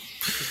 Yeah.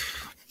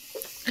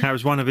 That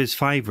was one of his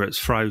favourites,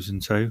 Frozen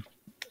 2.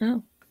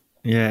 Oh.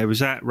 Yeah, it was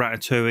that,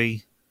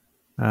 Ratatouille.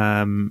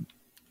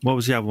 What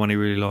was the other one he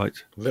really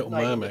liked? Little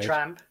Mermaid.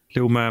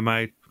 Little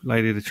Mermaid,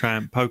 Lady of the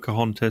Tramp,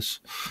 Pocahontas.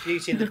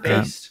 Beauty and the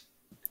Beast.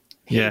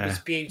 He Yeah. was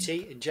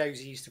Beauty and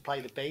Josie used to play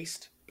the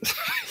Beast.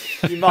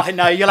 You might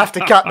know, you'll have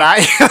to cut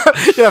that.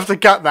 You'll have to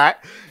cut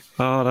that.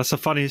 Oh, that's the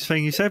funniest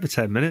thing you said for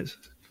 10 minutes.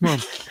 Come on.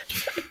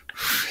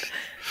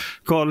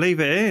 Got to leave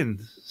it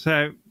in.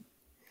 So,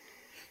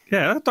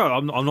 yeah,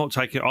 I'm not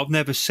taking... I've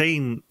never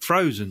seen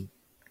Frozen.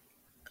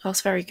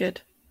 That's very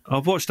good.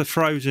 I've watched a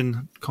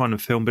Frozen kind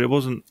of film, but it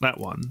wasn't that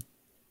one.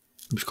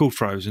 It was called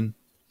Frozen.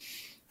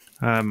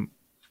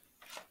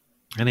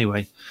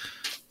 Anyway.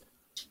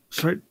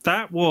 So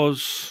that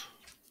was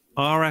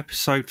our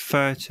episode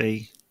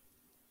 30...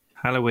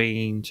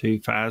 Halloween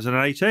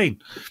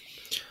 2018.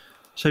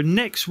 So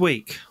next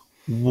week,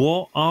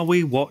 what are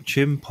we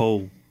watching,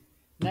 Paul?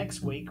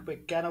 Next week, we're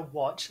going to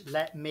watch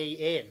Let Me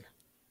In.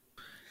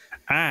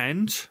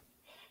 And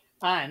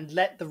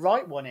Let the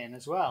Right One In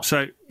as well.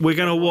 So we're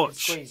going to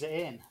watch... Squeeze it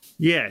in.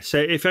 Yeah, so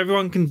if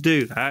everyone can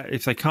do that,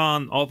 if they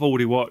can't, I've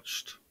already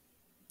watched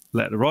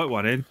Let the Right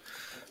One In,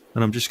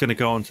 and I'm just going to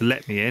go on to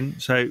Let Me In.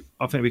 So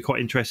I think it'd be quite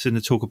interesting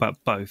to talk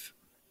about both.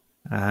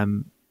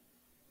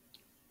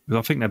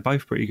 I think they're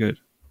both pretty good.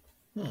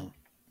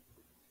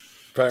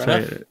 Fair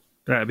enough.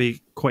 That'd be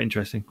quite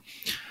interesting.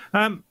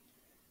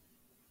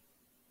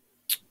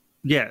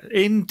 Yeah,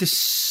 in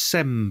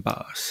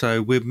December.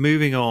 So we're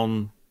moving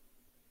on.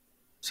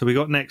 So we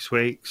got next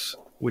week's,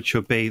 which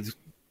will be...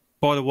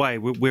 By the way,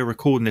 we're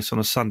recording this on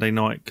a Sunday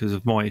night because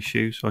of my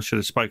issues. I should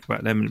have spoke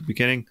about them in the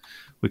beginning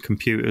with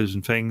computers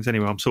and things.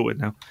 Anyway, I'm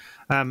sorted now.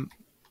 But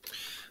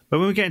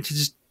when we get into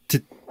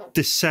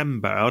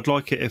December, I'd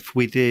like it if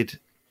we did...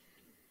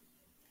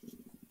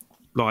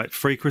 like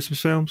 3 Christmas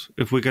films,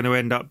 if we're going to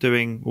end up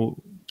doing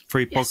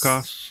 3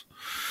 podcasts.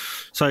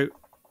 So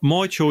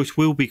my choice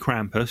will be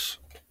Krampus,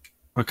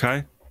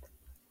 okay?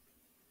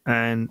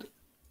 And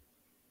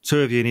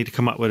 2 of you need to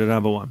come up with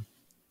another one,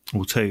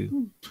 or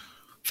 2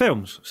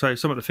 films. So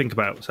something to think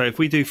about. So if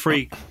we do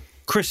 3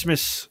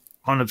 Christmas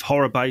kind of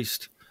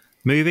horror-based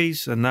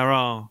movies, and there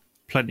are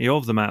plenty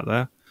of them out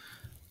there,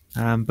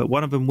 but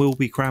one of them will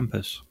be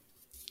Krampus,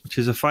 which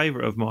is a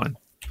favourite of mine.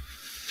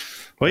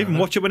 I even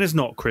watch it when it's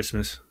not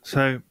Christmas.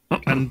 So,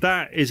 and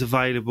that is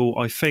available,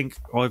 I think,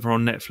 either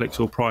on Netflix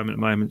or Prime at the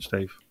moment,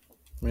 Steve.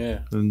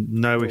 Yeah. And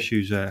no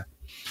issues there.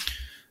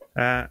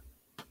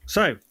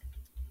 So,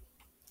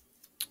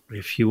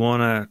 if you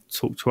want to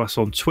talk to us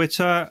on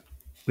Twitter,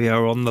 we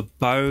are on the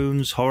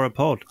Bones Horror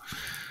Pod.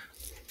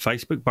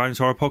 Facebook, Bones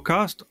Horror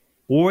Podcast.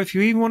 Or if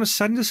you even want to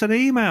send us an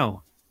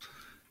email,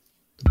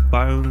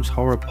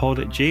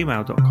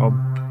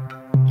 boneshorrorpod@gmail.com.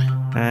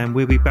 And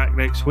we'll be back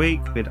next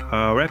week with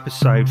our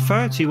episode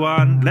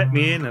 31, Let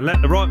Me In and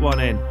Let the Right One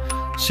In.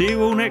 See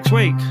you all next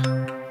week.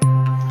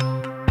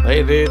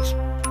 Hey, dudes.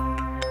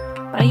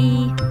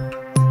 Bye.